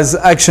far as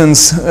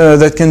actions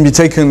that can be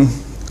taken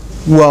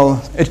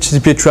while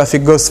HTTP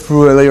traffic goes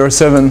through a layer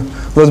 7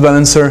 load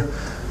balancer,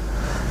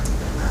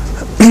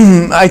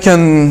 I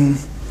can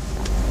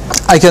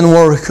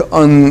work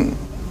on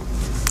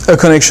a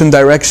connection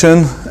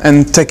direction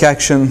and take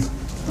action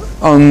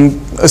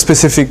on a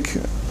specific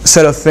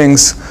set of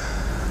things.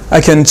 I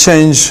can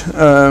change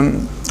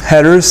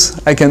headers,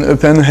 I can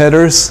append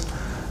headers,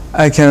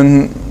 I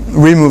can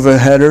remove a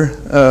header,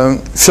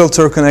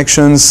 filter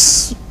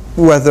connections,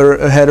 whether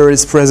a header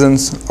is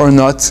present or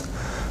not,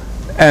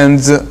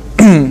 and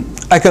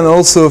I can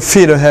also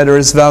feed a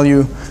header's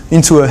value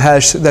into a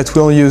hash that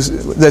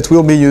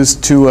will be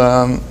used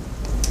to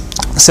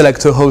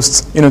select a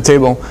host in a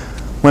table.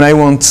 When I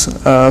want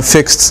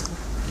fixed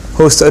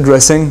host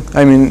addressing,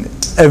 I mean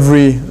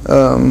every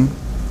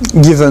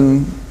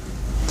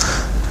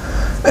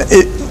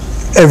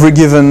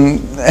given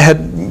head.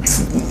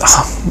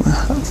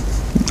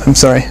 I'm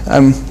sorry.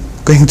 I'm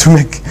going to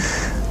make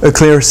a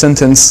clear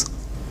sentence.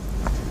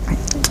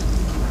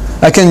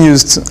 I can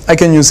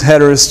use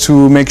headers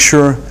to make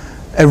sure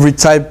every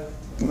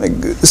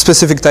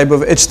specific type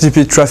of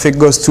HTTP traffic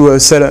goes to a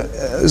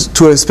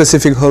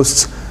specific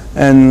host,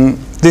 and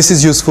this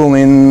is useful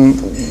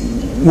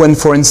when,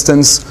 for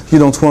instance, you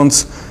don't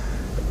want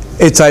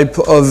a type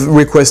of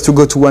request to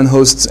go to one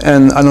host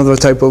and another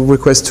type of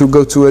request to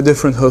go to a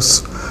different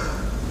host.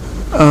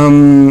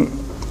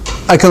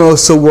 I can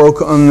also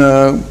work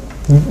on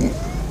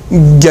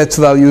get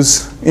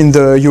values in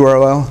the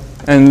URL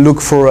and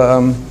look for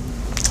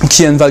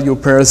key and value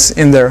pairs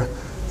in there.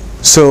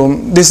 So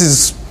this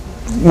is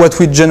what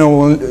we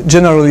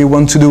generally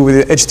want to do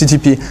with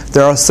HTTP.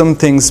 There are some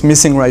things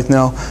missing right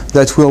now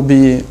that will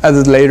be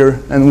added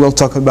later, and we'll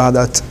talk about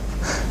that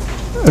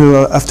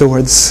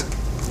afterwards.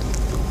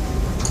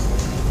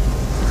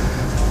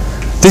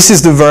 This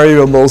is the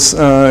variables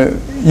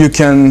you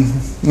can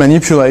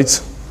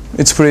manipulate.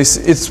 It's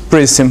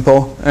pretty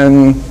simple,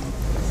 and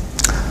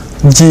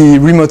the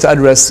remote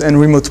address and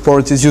remote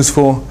port is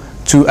useful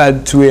to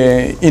add to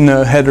in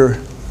a header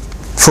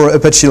for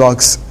Apache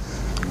logs.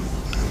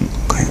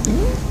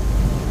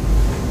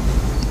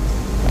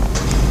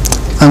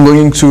 I'm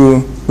going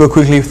to go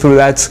quickly through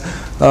that.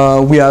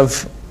 We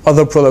have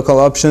other protocol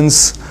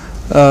options.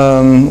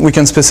 We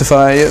can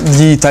specify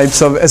the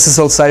types of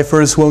SSL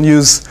ciphers we'll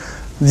use,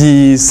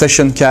 the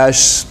session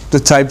cache, the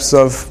types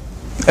of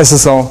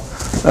SSL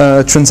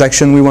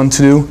transaction we want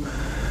to do.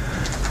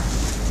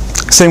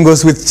 Same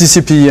goes with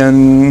TCP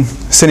and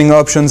setting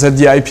options at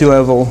the IP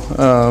level,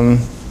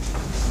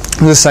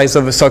 the size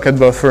of a socket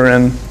buffer,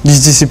 and the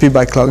TCP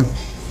backlog.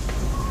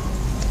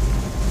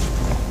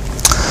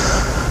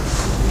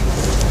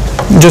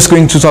 Just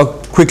going to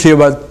talk quickly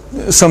about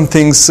some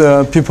things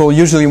people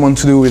usually want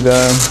to do with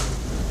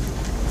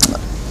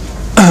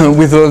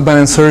load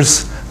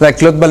balancers,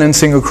 like load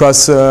balancing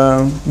across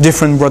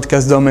different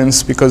broadcast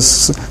domains,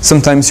 because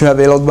sometimes you have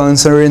a load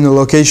balancer in a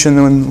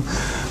location when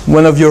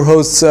one of your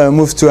hosts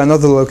moves to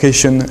another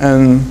location,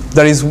 and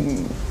that is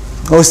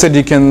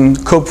hosted can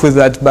cope with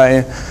that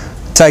by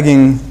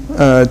tagging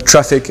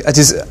traffic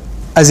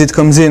as it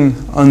comes in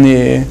on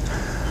an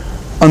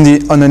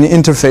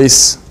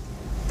interface,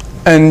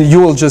 and you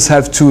will just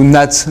have to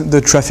NAT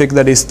the traffic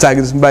that is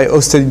tagged by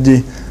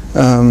hostd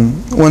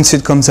once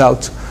it comes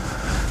out.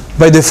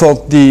 By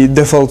default, the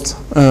default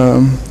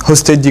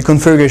hostd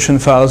configuration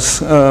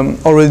files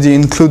already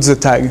includes a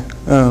tag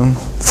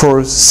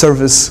for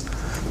service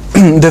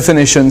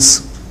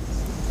definitions.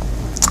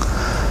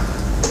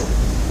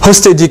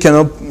 Hostd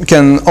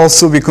can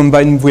also be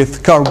combined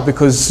with carp,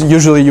 because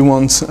usually you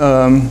want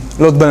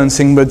load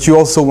balancing, but you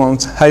also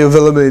want high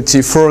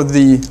availability for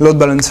the load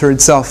balancer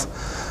itself.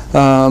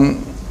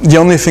 The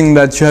only thing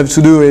that you have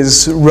to do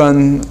is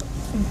run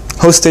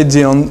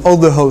hostd on all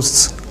the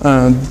hosts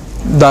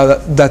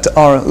that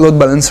are load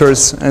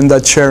balancers and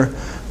that share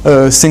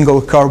a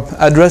single carp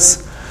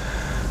address,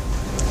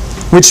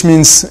 which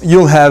means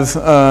you'll have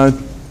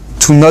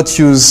to not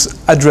use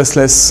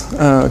addressless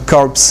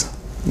carps,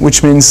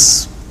 which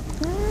means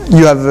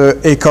you have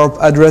a carp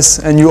address,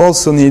 and you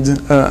also need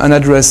an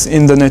address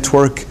in the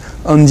network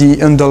on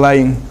the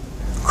underlying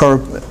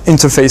carp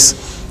interface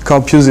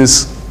carp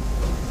uses.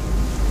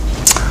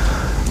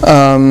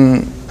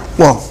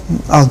 Well,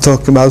 I'll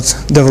talk about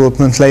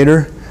development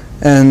later,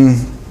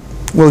 and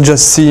we'll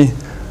just see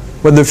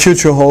what the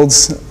future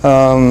holds.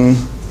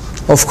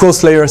 Of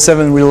course, layer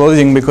 7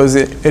 reloading, because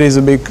it is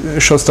a big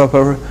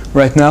showstopper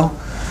right now.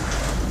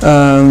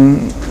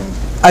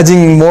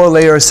 adding more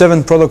layer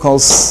 7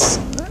 protocols,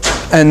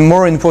 and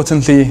more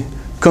importantly,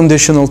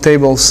 conditional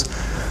tables.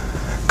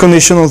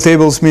 Conditional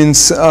tables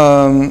means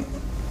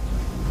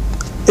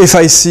if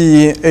I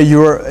see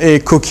a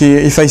cookie,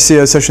 if I see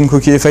a session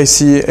cookie, if I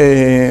see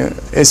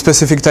a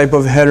specific type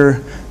of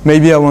header,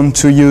 maybe I want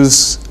to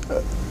use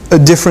a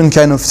different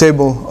kind of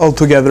table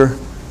altogether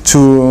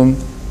to,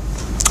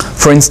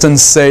 for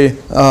instance, say,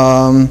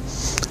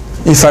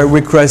 if I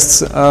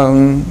request a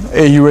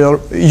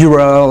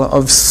URL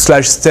of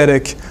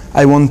 /static,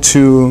 I want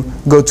to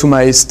go to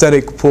my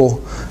static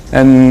pool,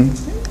 and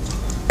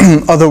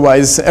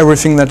otherwise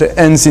everything that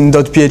ends in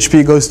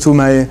 .php goes to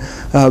my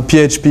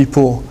PHP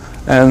pool.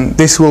 And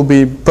this will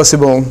be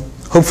possible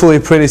hopefully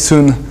pretty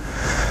soon.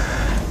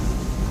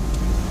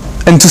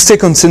 And to stay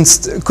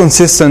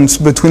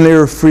consistent between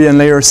layer 3 and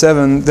layer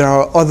 7, there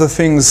are other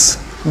things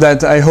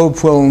that I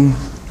hope will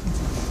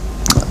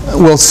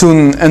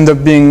soon end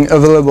up being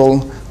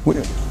available.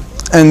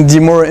 And the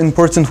more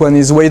important one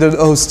is weighted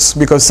hosts,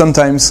 because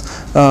sometimes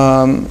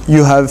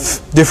you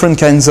have different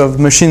kinds of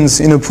machines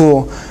in a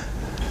pool,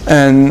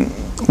 and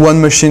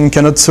one machine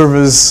cannot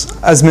service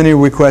as many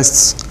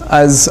requests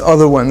as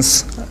other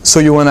ones. So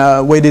you want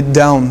to weight it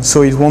down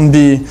so it won't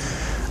be,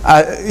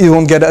 you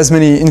won't get as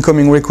many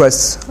incoming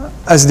requests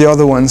as the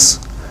other ones.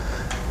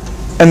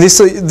 And this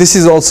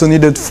is also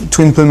needed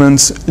to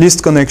implement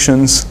list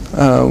connections,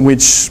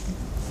 which,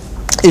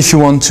 if you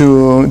want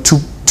to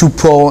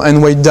pull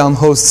and weight down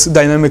hosts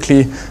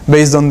dynamically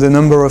based on the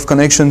number of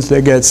connections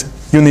they get,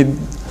 you need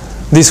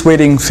this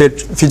weighting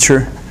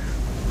feature.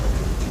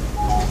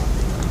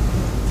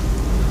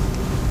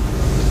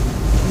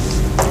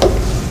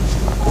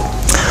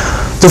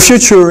 The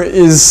future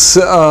is,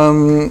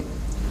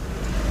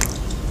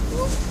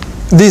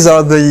 these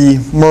are the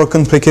more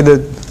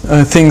complicated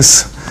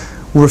things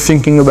we're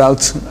thinking about.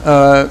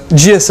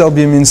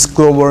 GSLB means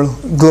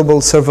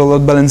global server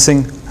load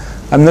balancing.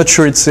 I'm not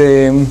sure it's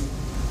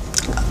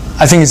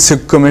I think it's a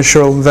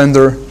commercial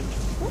vendor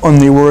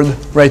only word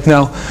right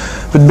now.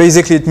 But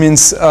basically it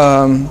means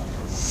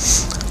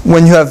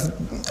when you have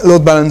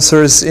load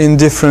balancers in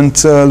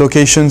different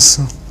locations,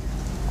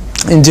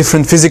 in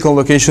different physical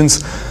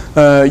locations,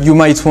 you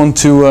might want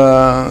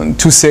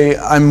to say,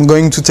 I'm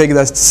going to take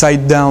that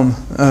site down,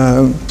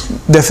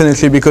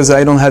 definitely, because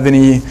I don't have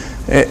any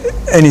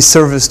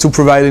service to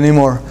provide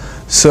anymore.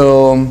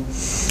 So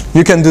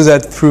you can do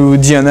that through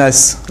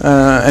DNS,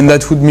 and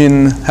that would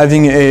mean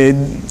having a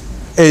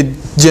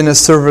DNS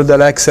server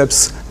that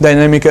accepts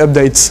dynamic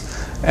updates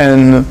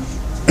and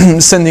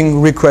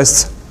sending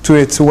requests to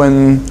it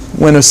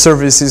when a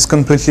service is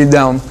completely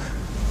down.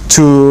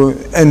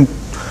 And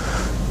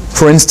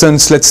for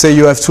instance, let's say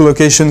you have two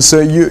locations, so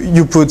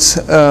you put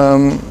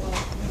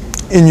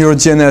in your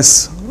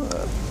DNS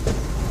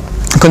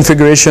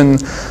configuration,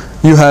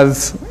 you have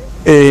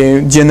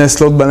a DNS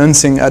load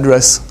balancing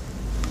address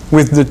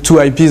with the two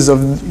IPs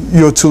of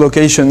your two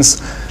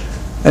locations.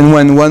 And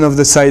when one of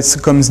the sites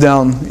comes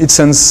down, it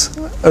sends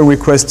a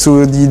request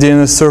to the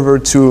DNS server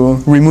to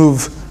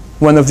remove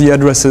one of the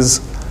addresses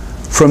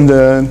from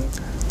the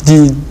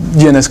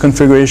DNS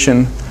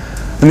configuration.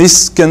 And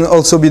this can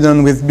also be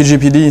done with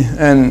BGPD,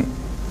 and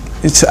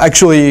it's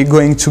actually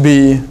going to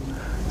be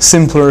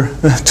simpler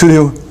to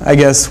do, I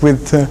guess,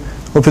 with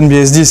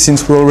OpenBSD,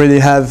 since we already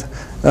have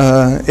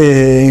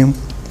a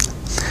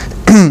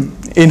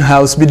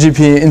in-house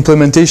BGP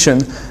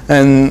implementation.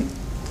 And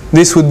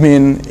this would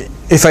mean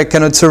if I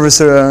cannot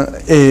service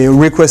a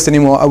request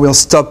anymore, I will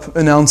stop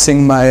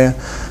announcing my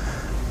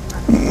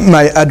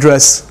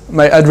addresses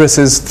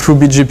through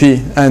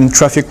BGP, and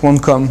traffic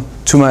won't come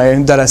to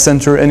my data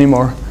center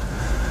anymore.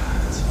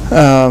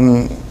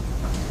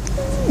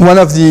 One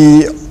of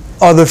the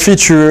other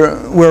feature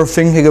we're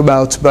thinking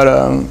about, but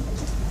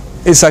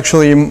it's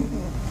actually,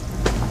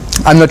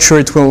 I'm not sure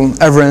it will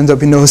ever end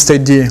up in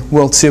hostAD.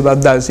 We'll see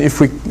about that if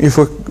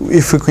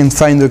we can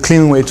find a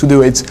clean way to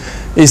do it.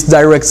 Is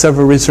direct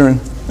server return.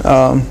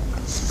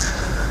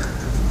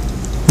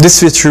 This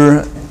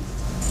feature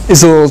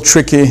is a little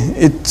tricky.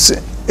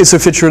 It's a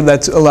feature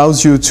that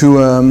allows you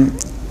to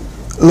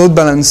load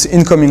balance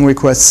incoming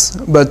requests,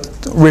 but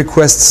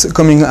requests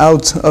coming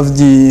out of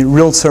the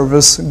real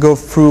service don't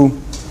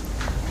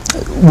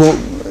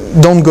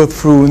go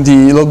through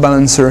the load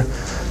balancer.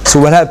 So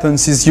what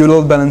happens is you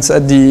load balance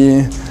at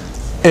the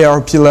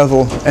ARP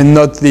level and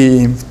not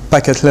the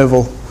packet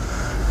level,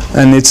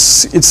 and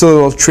it's a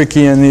little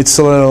tricky, and it's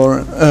a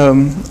little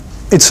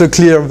it's a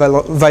clear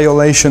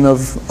violation of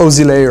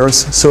OSI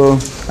layers. So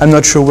I'm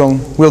not sure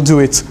we'll do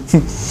it.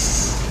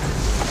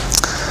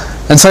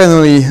 And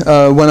finally,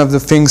 one of the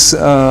things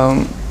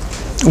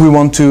we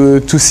want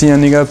to see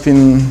ending up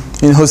in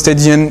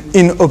hostAD and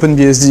in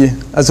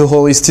OpenBSD as a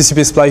whole is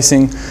TCP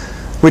splicing,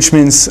 which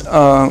means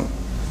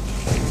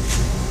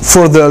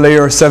for the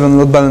layer 7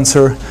 load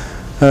balancer,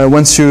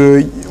 once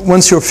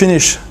you're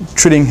finished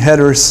treating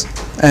headers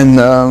and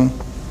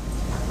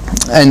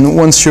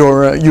once you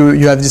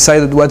have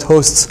decided what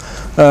hosts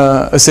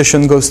a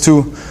session goes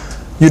to,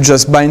 you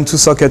just bind two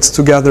sockets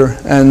together,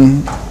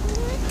 and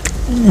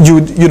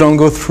you don't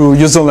go through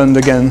userland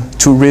again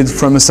to read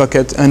from a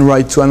socket and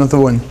write to another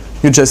one.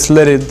 You just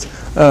let it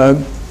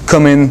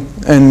come in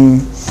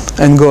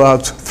and go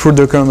out through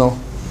the kernel.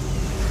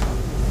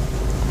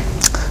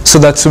 So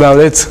that's about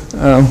it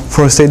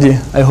for Steady.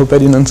 I hope I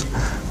didn't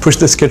push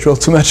the schedule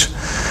too much.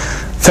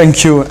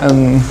 Thank you,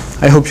 and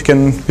I hope you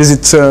can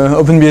visit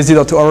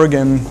openbsd.org,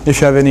 and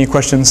if you have any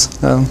questions,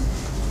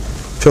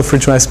 feel free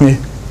to ask me.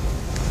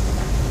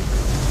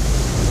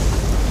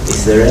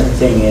 Is there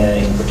anything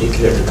in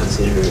particular to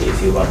consider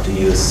if you want to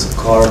use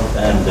CARP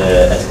and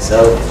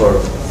SSL for,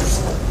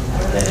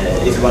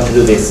 if you want to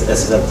do this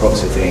SSL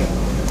proxy thing,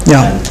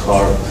 Yeah. and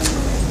CARP,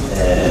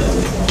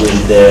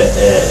 will the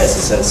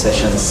SSL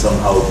sessions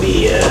somehow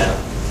be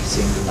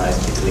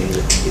synchronized between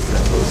the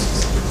different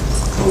hosts,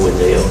 or will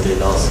they only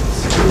last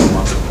 2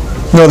 months?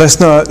 No,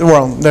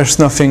 there's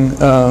nothing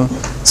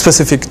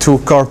specific to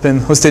CARP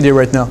and Hostedia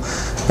right now.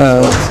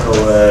 So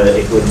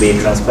it would be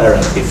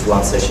transparent if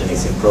one session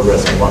is in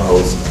progress on one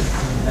host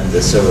and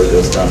the server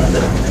goes down, and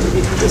then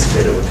it can just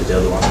straight over to the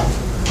other one.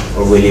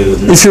 Or will you?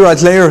 If you're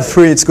at layer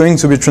 3, it's going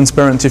to be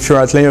transparent. If you're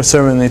at layer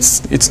 7,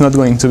 it's not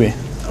going to be.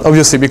 Okay.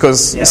 Obviously,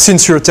 because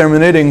since you're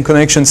terminating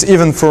connections,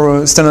 even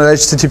for standard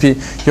HTTP,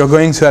 you're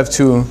going to have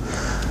to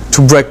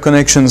break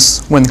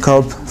connections when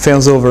CARP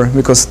fails over,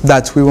 because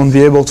that we won't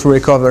be able to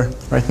recover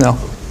right now.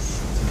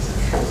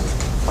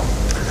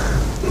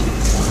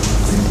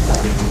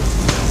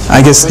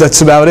 I guess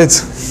that's about it.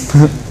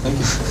 Thank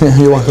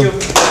you. You're welcome.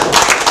 Thank you.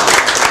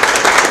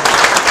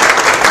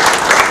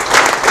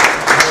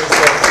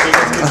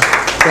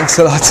 Thanks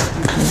a lot.